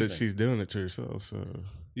proved yet What do you that think? she's doing it to herself. So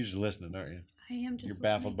You're just listening, aren't you? I am just You're listening.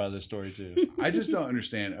 baffled by this story too. I just don't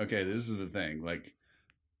understand. Okay, this is the thing.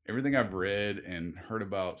 Everything I've read and heard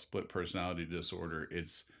about split personality disorder,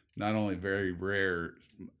 it's not only very rare,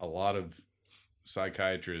 a lot of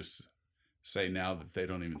psychiatrists say now that they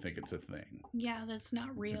don't even think it's a thing. Yeah, that's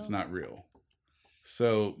not real. It's not real.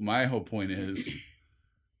 So my whole point is,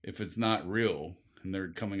 if it's not real and they're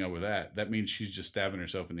coming up with that means she's just stabbing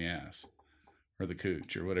herself in the ass or the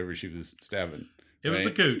cooch or whatever she was stabbing. It was the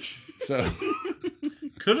right? cooch. So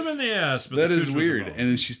Could have been the ass, but that the is cooch was weird. involved. And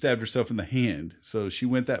then she stabbed herself in the hand. So she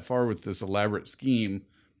went that far with this elaborate scheme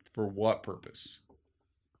for what purpose?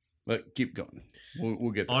 Keep going.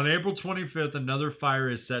 We'll get there. On April 25th, another fire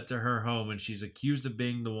is set to her home, and she's accused of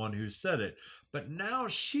being the one who set it. But now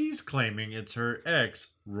she's claiming it's her ex,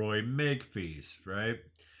 Roy Makepeace, right?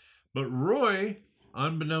 But Roy,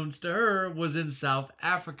 unbeknownst to her, was in South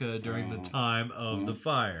Africa during the time of the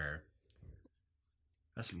fire.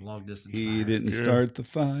 That's some long distance He fire. didn't Yeah. start the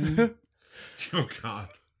fire. Oh, God.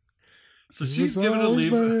 So It she's was given a always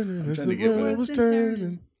leave. burning I'm as trying the to get world back. was It's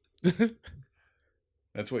turning.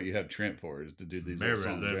 That's what you have Trent for, is to do these little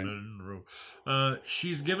songs, right?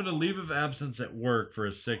 She's given a leave of absence at work for a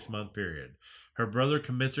 6-month period. Her brother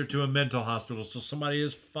commits her to a mental hospital, so somebody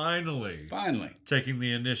is finally Finally. taking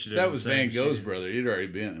the initiative. That and was saying Van Gogh's she- brother. He'd already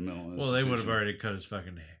been in a mental Well, they would have institution. already cut his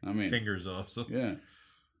fucking fingers off. So Yeah. I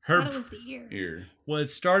her thought it was the ear. Ear. well, it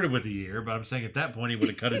started with the ear, but I'm saying at that point he would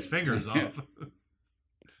have cut his fingers off.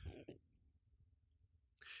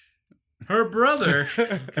 Her brother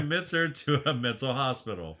commits her to a mental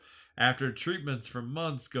hospital. After treatments for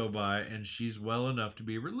months go by and she's well enough to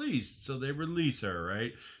be released. So they release her,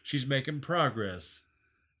 right? She's making progress.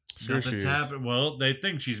 Sure she Nothing's is. happened. Well, they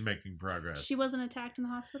think she's making progress. She wasn't attacked in the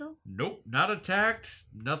hospital? Nope, not attacked.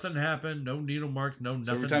 Nothing happened. No needle marks. No nothing.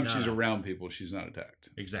 So every time she's nada. around people, she's not attacked.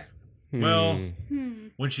 Exactly. Well, Hmm.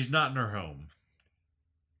 when she's not in her home.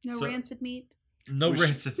 No So- rancid meat? No Was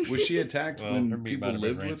rancid. Was she attacked Well, her when meat people might have been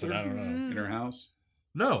lived with rancid, her I don't know. in her house?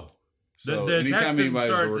 No. So the anytime attacks didn't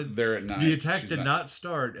anybody's start. there at night, The attacks she's did not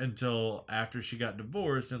start until after she got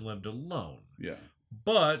divorced and lived alone. Yeah.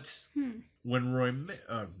 But Hmm. when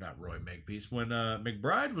not Roy Makepeace, when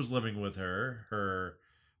McBride was living with her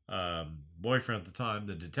boyfriend at the time,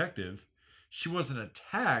 the detective, she wasn't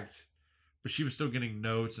attacked, but she was still getting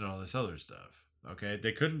notes and all this other stuff. Okay,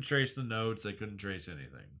 they couldn't trace the notes, they couldn't trace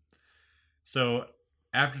anything. So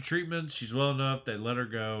after treatment, she's well enough, they let her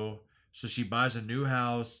go. So she buys a new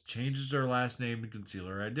house, changes her last name to conceal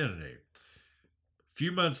her identity. A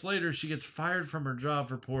few months later, she gets fired from her job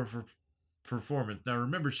for poor performance. Now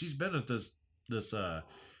remember, she's been at this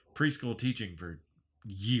preschool teaching for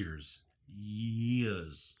years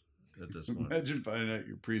at this point. Imagine finding out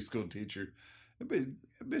your preschool teacher. That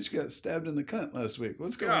bitch got stabbed in the cunt last week.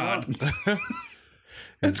 What's going God. on?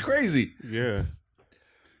 That's crazy. Yeah.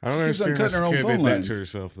 I don't She keeps on understand how cutting her own she phone did that lines. to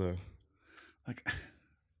herself, though. Like,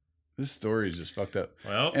 this story is just fucked up.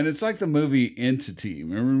 Well, And it's like the movie Entity.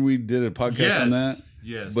 Remember when we did a podcast on that?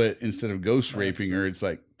 Yes. But instead of ghost raping her, it's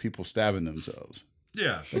like people stabbing themselves.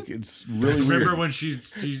 yeah. Like it's really Remember weird. when she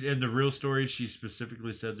in the real story, she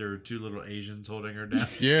specifically said there were two little Asians holding her down.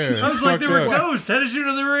 Yeah. I was it's like, they fucked were up. ghosts. How did you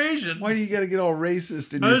know they were Asians? Why do you got to get all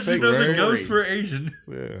racist in How your did you fake know story? the ghosts were Asian?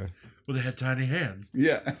 Yeah. Well, they had tiny hands.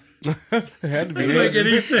 Yeah, It had to be Doesn't make Asian.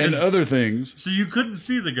 any sense. and other things. So you couldn't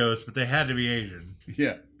see the ghosts, but they had to be Asian.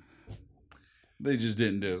 Yeah, they just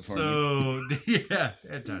didn't do it for me. So yeah,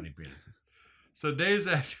 they had tiny penises. So days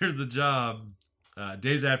after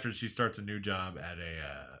she starts a new job at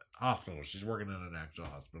a hospital, she's working in an actual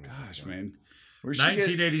hospital. at this Gosh, point. man, where's she get-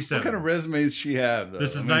 1987. What kind of resumes she have? Though?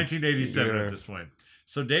 This is I mean, 1987 Yeah. at this point.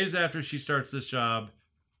 So days after she starts this job,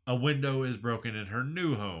 a window is broken in her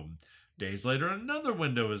new home. Days later, another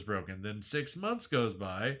window is broken. Then 6 months goes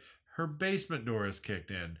by. Her basement door is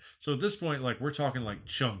kicked in. So at this point, like we're talking like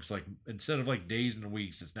chunks. Like instead of like days and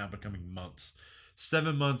weeks, it's now becoming months.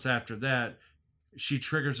 7 months after that, she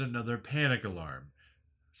triggers another panic alarm.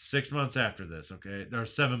 6 months after this, okay? Or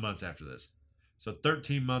 7 months after this. So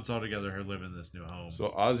 13 months altogether, her living in this new home. So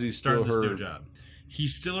Ozzy's Starting still this her. new job.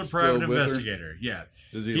 He's still a Still private with her? investigator. Yeah.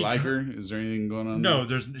 Does he He- like her? Is there anything going on? No,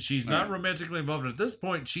 there? she's All not right. romantically involved. At this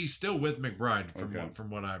point, she's still with McBride Okay. from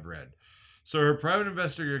what I've read. So her private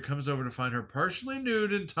investigator comes over to find her partially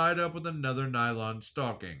nude and tied up with another nylon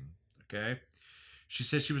stocking. Okay? She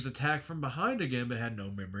says she was attacked from behind again, but had no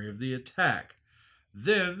memory of the attack.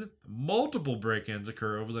 Then, multiple break-ins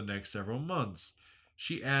occur over the next several months.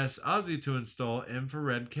 She asks Ozzy to install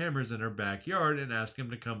infrared cameras in her backyard and asks him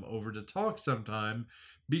to come over to talk sometime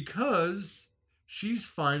because she's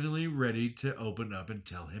finally ready to open up and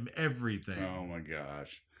tell him everything. Oh my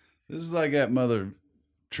gosh, this is like that mother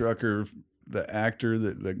trucker, the actor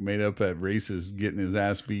that like made up that racist getting his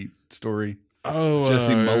ass beat story. Oh,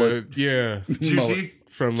 Jesse Mullet. Yeah. Juicy?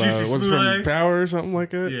 From, Juicy what's it Smollett? from Power or something like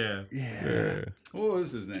that? Yeah. Yeah. What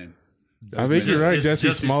was his name? I think you're right. It's Jesse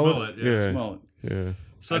Jesse Smollett. Smollett, yeah. Yeah. Mullet. Yeah.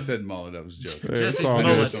 So I said mullet. I was joking. Yeah, Jesse's it's all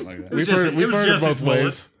mullet. good. Something like that. It was We've heard, Jesse- we've it was heard it Jesse's both mullet.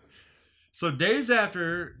 ways. So days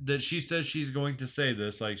after that she says she's going to say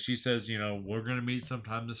this, like she says, we're going to meet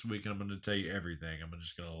sometime this week and I'm going to tell you everything. I'm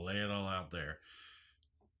just going to lay it all out there.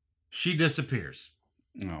 She disappears.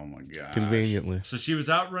 Oh my god. Conveniently. So she was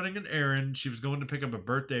out running an errand. She was going to pick up a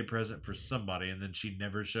birthday present for somebody and then she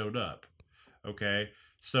never showed up. Okay?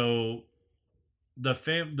 So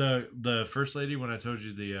the first lady, when I told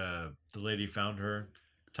you the lady found her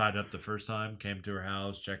tied up the first time, came to her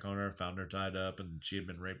house, checked on her, found her tied up, and she had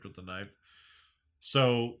been raped with a knife.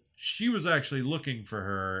 So she was actually looking for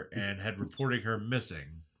her and had reported her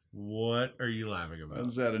missing. What are you laughing about?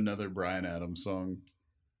 Was that another Brian Adams song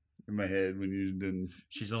in my head when you didn't?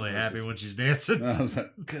 She's only happy when she's dancing. I was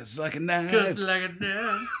like, "Cause like a knife." Cause like a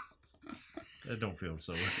knife. That don't feel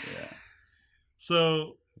so. Yeah.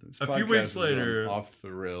 So This A few podcast weeks is going later- off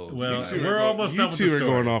the rails. Well, tonight. we're almost done You with two the are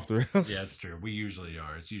story. going off the rails. Yeah, it's true. We usually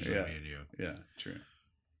are. It's usually Yeah. me and you. Yeah, true.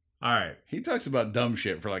 All right. He talks about dumb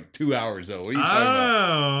shit for like 2 hours though. What are you talking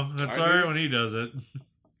about? Oh, that's I all right do. when he does it.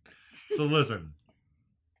 So listen.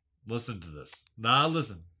 Listen to this. Nah,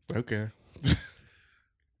 listen. Okay.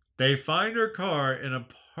 They find her car in a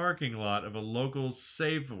parking lot of a local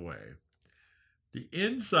Safeway. The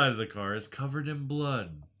inside of the car is covered in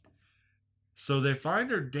blood. So they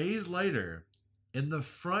find her days later in the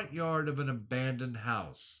front yard of an abandoned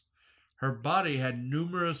house. Her body had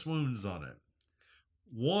numerous wounds on it.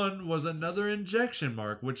 One was another injection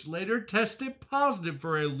mark, which later tested positive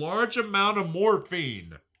for a large amount of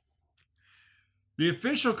morphine. The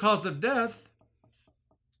official cause of death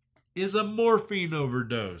is a morphine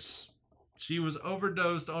overdose. She was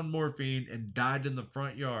overdosed on morphine and died in the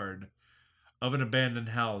front yard of an abandoned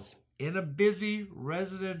house in a busy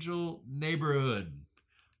residential neighborhood.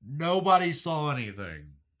 Nobody saw anything.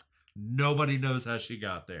 Nobody knows how she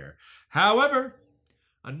got there. However,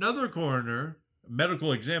 another coroner,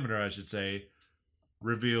 medical examiner, I should say,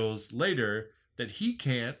 reveals later that he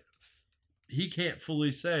can't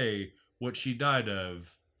fully say what she died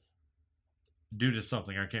of due to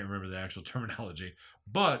something. I can't remember the actual terminology,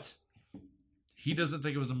 but he doesn't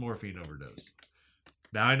think it was a morphine overdose.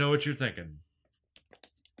 Now I know what you're thinking.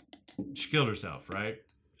 She killed herself, right?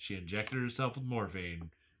 She injected herself with morphine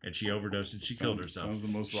and she overdosed and she killed herself. Sounds the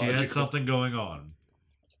most She logical. had something going on.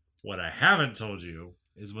 What I haven't told you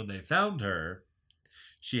is when they found her,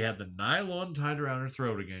 she had the nylon tied around her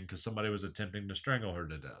throat again because somebody was attempting to strangle her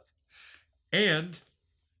to death. And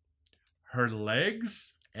her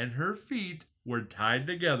legs and her feet were tied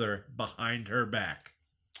together behind her back.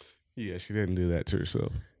 Yeah, she didn't do that to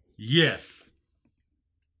herself. Yes.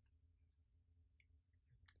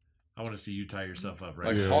 I want to see you tie yourself up, right?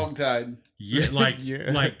 Like Yeah. hog-tied. Yeah, like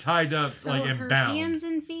Yeah. like tied up, So like her and bound. hands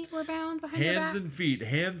and feet were bound behind her Hands back? and feet,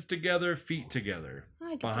 hands together, feet together,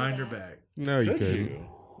 I could do behind her that. back. No, you Could couldn't. you?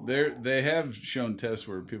 They have shown tests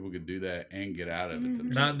where people could do that and get out of it. Mhm.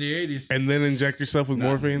 themselves. Not in the 80s. And then inject yourself with No.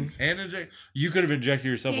 morphine? And inject. You could have injected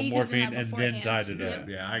yourself Yeah, with you could've done morphine that and then beforehand. tied it up.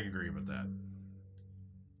 Yeah. Yeah, I agree with that.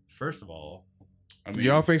 First of all, I mean,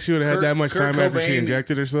 Y'all think she would have had Kurt- that much Kurt time after she Cobain-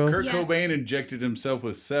 injected herself? Kurt Yes. Cobain injected himself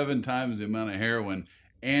with 7 times the amount of heroin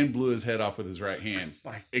and blew his head off with his right hand.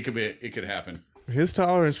 It could happen. His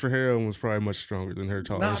tolerance for heroin was probably much stronger than her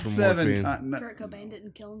tolerance Not for 7 morphine. times. Kurt Cobain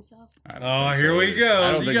didn't kill himself. Oh, here we go.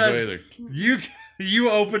 I don't You think guys- so either. you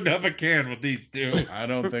opened up a can with these two. I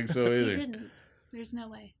don't think so He either. didn't. There's no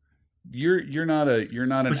way. You're not an But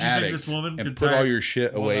you think addict this woman and could put tie all your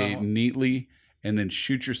shit one away out? neatly and then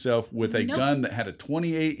shoot yourself with a Nope. gun that had a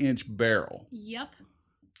 28-inch barrel, Yep.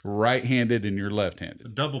 right-handed and you're A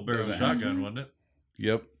left-handed. double barrel Doesn't shotgun, happen. wasn't it?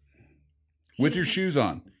 Yep. With your shoes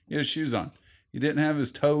on. He had his shoes on. You didn't have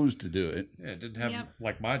his toes to do it. Yeah, it didn't have Yep.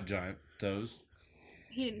 like my giant toes.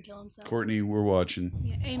 He didn't kill himself. Courtney, we're watching.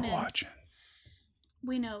 Yeah, amen. We're watching.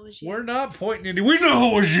 We know it was you. We're not pointing any. We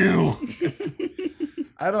know it was you.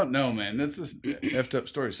 I don't know, man. That's a effed up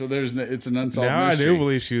story. So it's an unsolved Now mystery. I do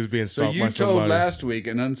believe she was being So stalked you by told somebody. last week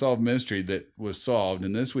an unsolved mystery that was solved,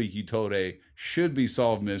 and this week you told a should be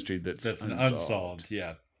solved mystery that's That's unsolved. unsolved.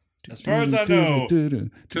 Yeah. As far as I know,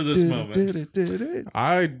 to this moment.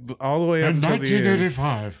 I all the way up In until the end.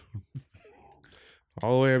 1985.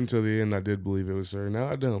 All the way up until the end, I did believe it was her. Now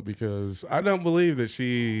I don't, because I don't believe that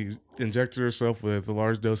she injected herself with a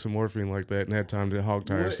large dose of morphine like that and had time to hog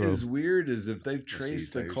tie What herself. is weird is if they've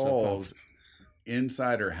traced tie the yourself calls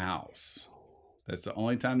inside her house. That's the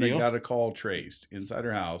only time they Deal. got a call traced inside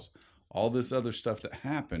her house. All this other stuff that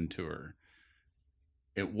happened to her.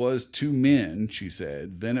 It was 2 men, she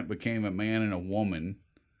said. Then it became a man and a woman,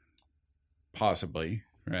 possibly,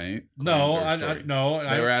 right? No, According to her story. no.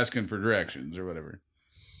 They were asking for directions or whatever.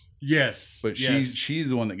 Yes, But yes. she's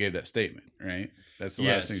the one that gave that statement, right? That's the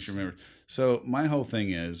last thing Yes. she remembered. So my whole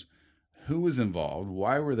thing is, who was involved?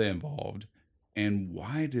 Why were they involved? And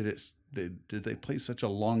why did they play such a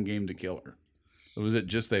long game to kill her? Was it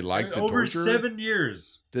just they liked to over torture her? 7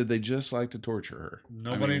 years. Did they just like to torture her?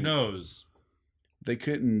 Nobody I mean, knows. They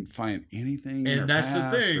couldn't find anything in And her that's the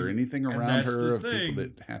past thing. or anything And around that's her the of people thing.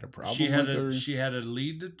 that had a problem She had with her. she had a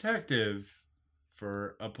lead detective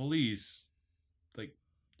for a police. Like,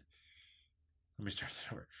 let me start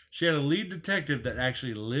that over. She had a lead detective that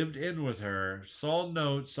actually lived in with her, saw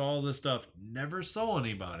notes, saw all this stuff, never saw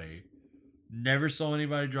anybody. Never saw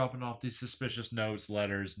anybody dropping off these suspicious notes,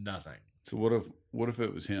 letters, nothing. So what if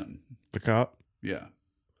it was him? The cop? Yeah.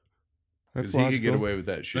 That's Because he could logical. get away with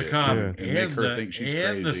that shit. The cop Yeah. and, And make her the, think she's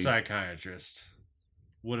and the crazy. psychiatrist.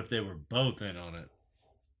 What if they were both in on it?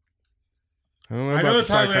 I don't know I about know the it's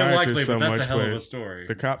highly psychiatrist unlikely, so but that's much, a hell of but a story.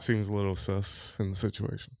 the cop seems a little sus in the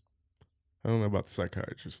situation. I don't know about the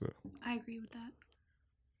psychiatrist, though. I agree with that.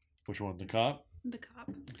 Which one? The cop? The cop.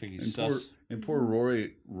 I think And he's poor, sus. and poor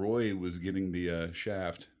Roy was getting the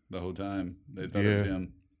shaft the whole time. They thought it was Yeah.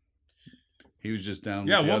 him. He was just down.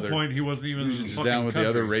 Yeah, at with the one other, point he wasn't he even was in the just fucking down with the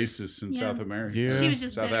country. other racists in Yeah. South America. Yeah. She was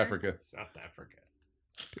just South bitter. Africa South Africa.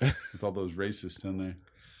 with all those racists in there.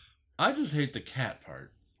 I just hate the cat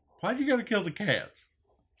part. Why do you gotta kill the cats?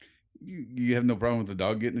 You have no problem with the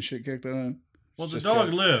dog getting the shit kicked out of him? Well, the Just dog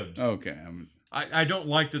cats. lived. Okay, I don't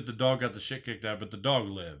like that the dog got the shit kicked out, but the dog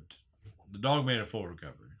lived. The dog made a full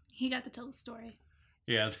recovery. He got to tell the story.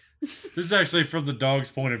 Yeah, this is actually from the dog's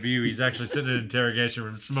point of view. He's actually sitting in an interrogation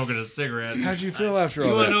room smoking a cigarette. How'd you feel after You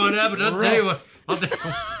all want that? to know what happened? I'll tell you what.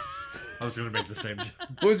 I was going to make the same joke.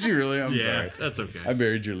 Would you really? I'm Yeah, sorry. that's okay. I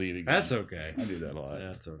buried your lead again. That's okay. I do that a lot.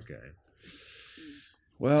 That's okay.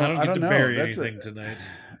 Well, I don't get to know. bury That's anything tonight.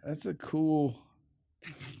 That's a cool.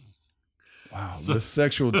 Wow, the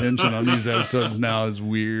sexual tension on these episodes now is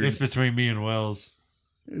weird. It's between me and Wells.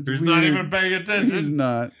 It's Who's weird. not even paying He's attention.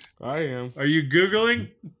 not. I am. Are you Googling?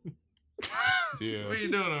 Yeah. What are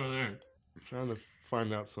you doing over there? Trying to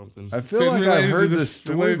find out something. I feel It's like I've related to heard this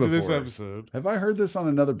story related to this before. episode. Have I heard this on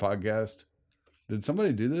another podcast? Did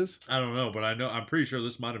somebody do this? I don't know, but I'm pretty sure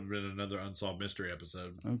this might have been another unsolved mystery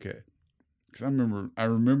episode. Okay, because I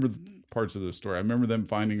remember parts of the story. I remember them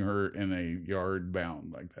finding her in a yard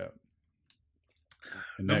bound like that.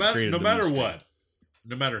 And No, that created no the matter mystery. what,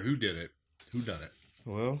 no matter who did it, who done it.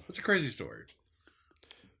 Well, It's a crazy story.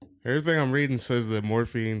 everything I'm reading says that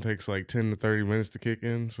morphine takes like 10 to 30 minutes to kick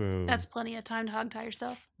in. So That's plenty of time to hog tie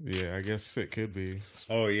yourself. yeah, I guess it could be.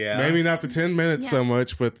 Oh yeah, Maybe not the 10 minutes so Yes.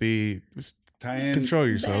 much, but the Tie-in, control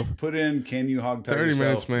yourself. Put in, can you hog tie 30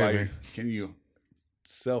 yourself? minutes maybe. Can you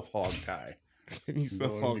self hog tie? Can you Is that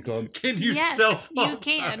what it's self-hog? called? Can you Yes, self? you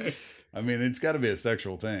can. I mean, it's got to be a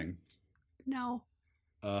sexual thing. No.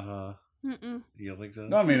 Uh huh. Mm-mm. You don't think so?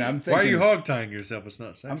 No, I mean, I'm thinking. Why are you hog tying yourself? It's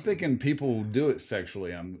not sexual. I'm thinking people do it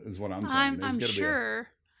sexually. Is what I'm saying. There's I'm gotta sure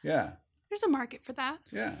Be yeah, there's a market for that.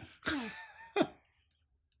 yeah. Yeah.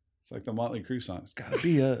 It's like the Motley Crue song. It's got to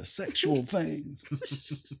be a sexual thing.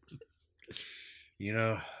 You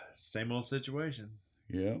know, same old situation.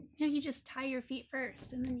 Yeah. No, you just tie your feet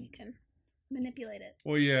first, and then you can manipulate it.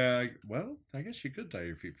 Well, yeah. Well, I guess you could tie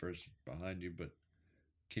your feet first behind you, but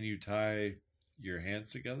can you tie your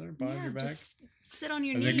hands together behind your back? Just sit on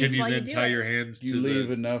your And then knees can you while then you do tie it. your hands You to leave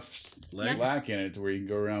the enough leg? slack in it to where you can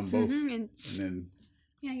go around both, Mhm, and then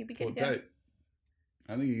yeah, you'd be pull good it to go. tight.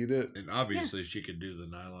 I think you can do it. And obviously, she could do the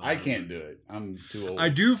nylon. I can't do it. I'm too old. I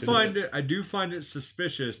do to find it. I do find it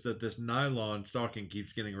suspicious that this nylon stocking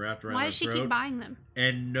keeps getting wrapped around Why her does she throat, keep buying them?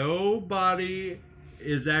 and nobody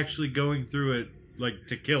is actually going through it like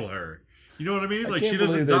to kill her. You know what I mean? I Like can't she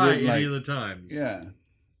doesn't believe they die didn't, any like- of the times. Yeah.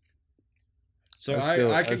 So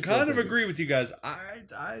I I can still kind of think agree it's- with you guys.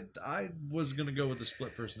 I was gonna go with the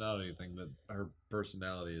split personality thing, that her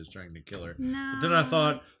personality is trying to kill her. No. But then I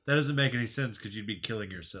thought that doesn't make any sense because you'd be killing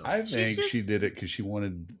yourself. I think just- she did it because she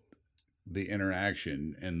wanted the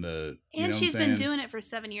interaction and the. You and know she's what I'm been saying? doing it for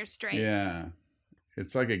 7 years straight. Yeah.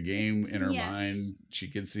 It's like a game in her Yes. mind. She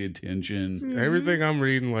gets the attention. Mhm. Everything I'm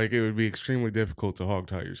reading, like it would be extremely difficult to hog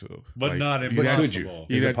tie yourself. but Like, not you'd But have- could you? impossible.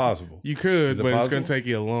 You'd Is have- it possible? You could, Is it but it's possible? going to take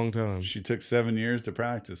you a long time. She took 7 years to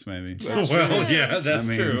practice, maybe. That's well, true. yeah, that's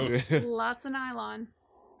I mean- true. Lots of nylon.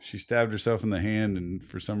 She stabbed herself in the hand and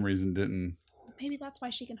for some reason didn't. Maybe that's why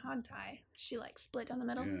she can hog tie. She like split down the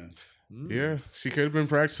middle. Yeah. Mm. Yeah, she could have been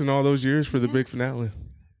practicing all those years for the Yeah. big finale.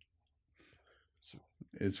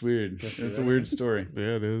 It's weird. Guess It's that- a weird story.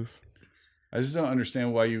 Yeah, it is. I just don't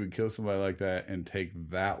understand why you would kill somebody like that and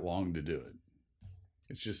take that long to do it.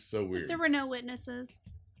 It's just so weird. There were no witnesses.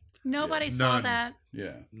 Nobody saw None. that.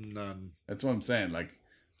 Yeah. None. That's what I'm saying. Like,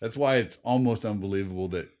 that's why it's almost unbelievable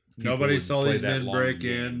that people Nobody would saw play these that men long break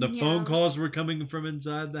game. in. The Yeah. phone calls were coming from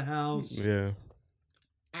inside the house. Yeah.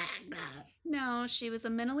 No, she was a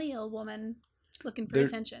mentally ill woman looking for There-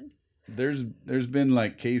 attention. There's been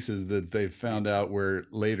like cases that they found out where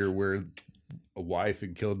a wife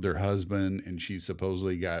had killed their husband and she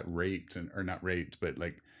supposedly got raped or not raped, but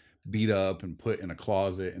like beat up and put in a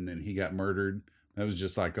closet and then he got murdered. That was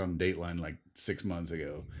just like on Dateline like 6 months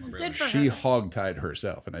ago. Well, Really? good for She her. hogtied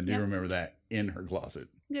herself, and I do Yep. remember that in her closet.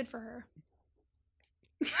 Good for her.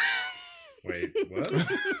 Wait, what?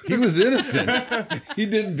 He was innocent. He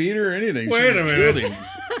didn't beat her or anything. Wait she just a minute. killed him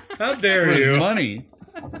How for dare his you? money.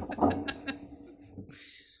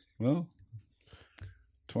 Well,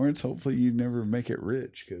 Torrance, hopefully you never make it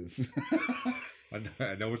rich because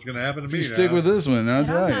I know what's going to happen to if me. you stick now. with this one, I'll And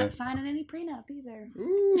tell I'm you. not signing any prenup either.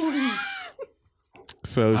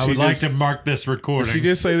 So I she would like just, to mark this recording. Did she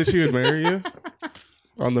just say that she would marry you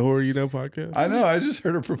on the Horror You Know podcast? I know. I just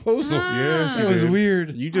heard a proposal. Yeah, she That was did.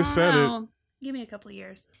 weird. You just said it. Oh, give me a couple of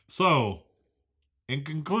years. So, in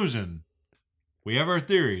conclusion, we have our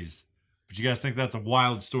theories, but you guys think that's a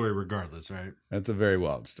wild story regardless, right? That's a very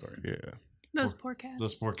wild story. Yeah. Those poor cats.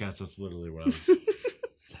 Those poor cats, that's literally what I was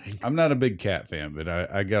saying. I'm not a big cat fan, but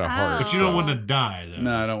I got a heart. But you don't Oh. want to die, though.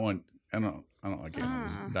 No, I don't want. I don't like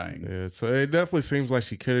animals dying. Yeah, so it definitely seems like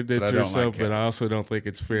she could have did But it I to don't like herself, but I cats. also don't think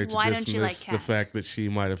it's fair to Why don't you like dismiss the cats? fact that she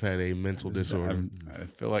might have had a mental disorder. I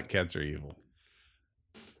feel like cats are evil.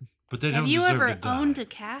 But they Have don't you deserve ever to die. owned a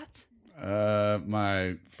cat?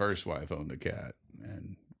 My first wife owned a cat,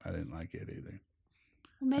 and I didn't like it either.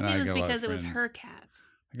 Well, maybe And I it was got a lot of because it was friends. her cat.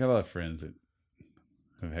 I got a lot of friends that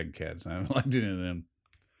have had cats, and I haven't liked any of them.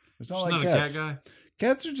 It's She's not like not cats. a cat guy.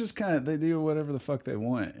 Cats are just kind of, they do whatever the fuck they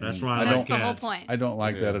want. That's and why I I That's don't the whole cats. point. I don't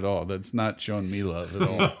like that at all. That's not showing me love at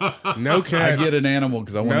all. No I cat, get an animal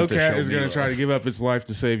because I want no it to cat show is me going to try love. to give up its life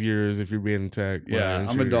to save yours if you're being attacked. by Yeah, an I'm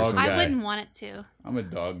a intruder or dog something. guy. I wouldn't want it to. I'm a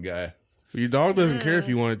dog guy. Your dog doesn't care if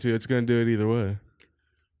you want it to. It's going to do it either way.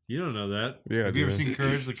 You don't know that. Yeah, Have you I ever do. seen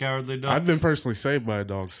Courage the Cowardly Dog? I've been personally saved by a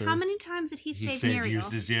dog, sir. How many times did he He save saved Muriel?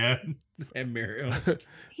 Eustace, yeah. And Muriel.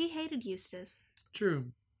 He hated Eustace. True.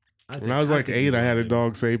 When I was like think 8, you I had a loved him.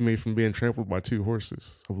 dog save me from being trampled by 2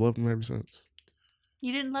 horses. I've loved him ever since.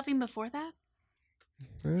 You didn't love him before that?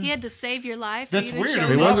 Yeah. He had to save your life. for That's you to weird. show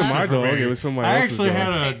It him wasn't love? my For dog. me. It was somebody I else's actually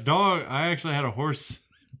dog. had a dog. I actually had a horse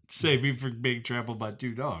save me from being trampled by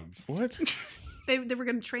 2 dogs. What? They were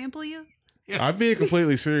going to trample you? I'm being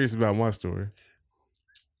completely serious about my story.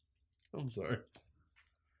 I'm sorry.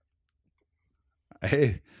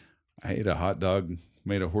 I ate a hot dog,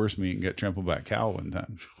 made a horse meat, and got trampled by a cow one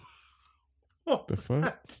time. The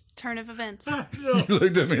fuck? Turn of events. You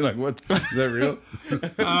looked at me like, "What? Is that real?"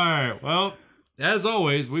 All right. Well, as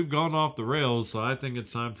always, we've gone off the rails, so I think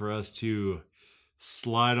it's time for us to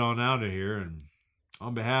slide on out of here. And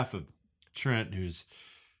on behalf of Trent, who's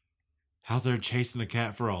out there chasing a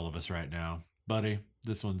cat for all of us right now, buddy,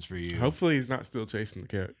 this one's for you. Hopefully he's not still chasing the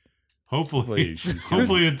cat. Hopefully, she's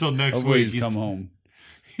hopefully until next Hopefully week. he's come home.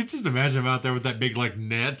 You just imagine him out there with that big like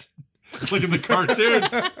net, like in the cartoons.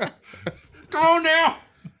 Go on now,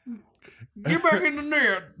 get back in the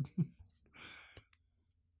net.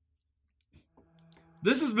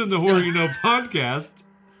 This has been the Horror You Know podcast.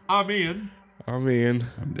 I'm Ian. I'm in.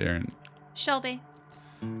 I'm Darren. Shelby.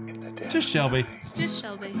 Just Shelby. Just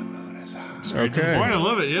Shelby. Straight to the point. I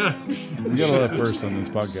love it. Yeah. We got a lot of firsts on this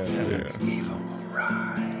podcast. Too. Yeah. Evil will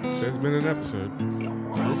rise. There's been an episode. The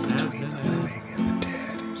world This has between been the living and the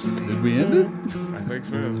dead is Did thin. we end it? I think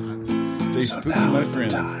so. Stay So spooky, now my is the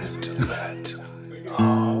friends. time to let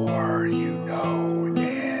our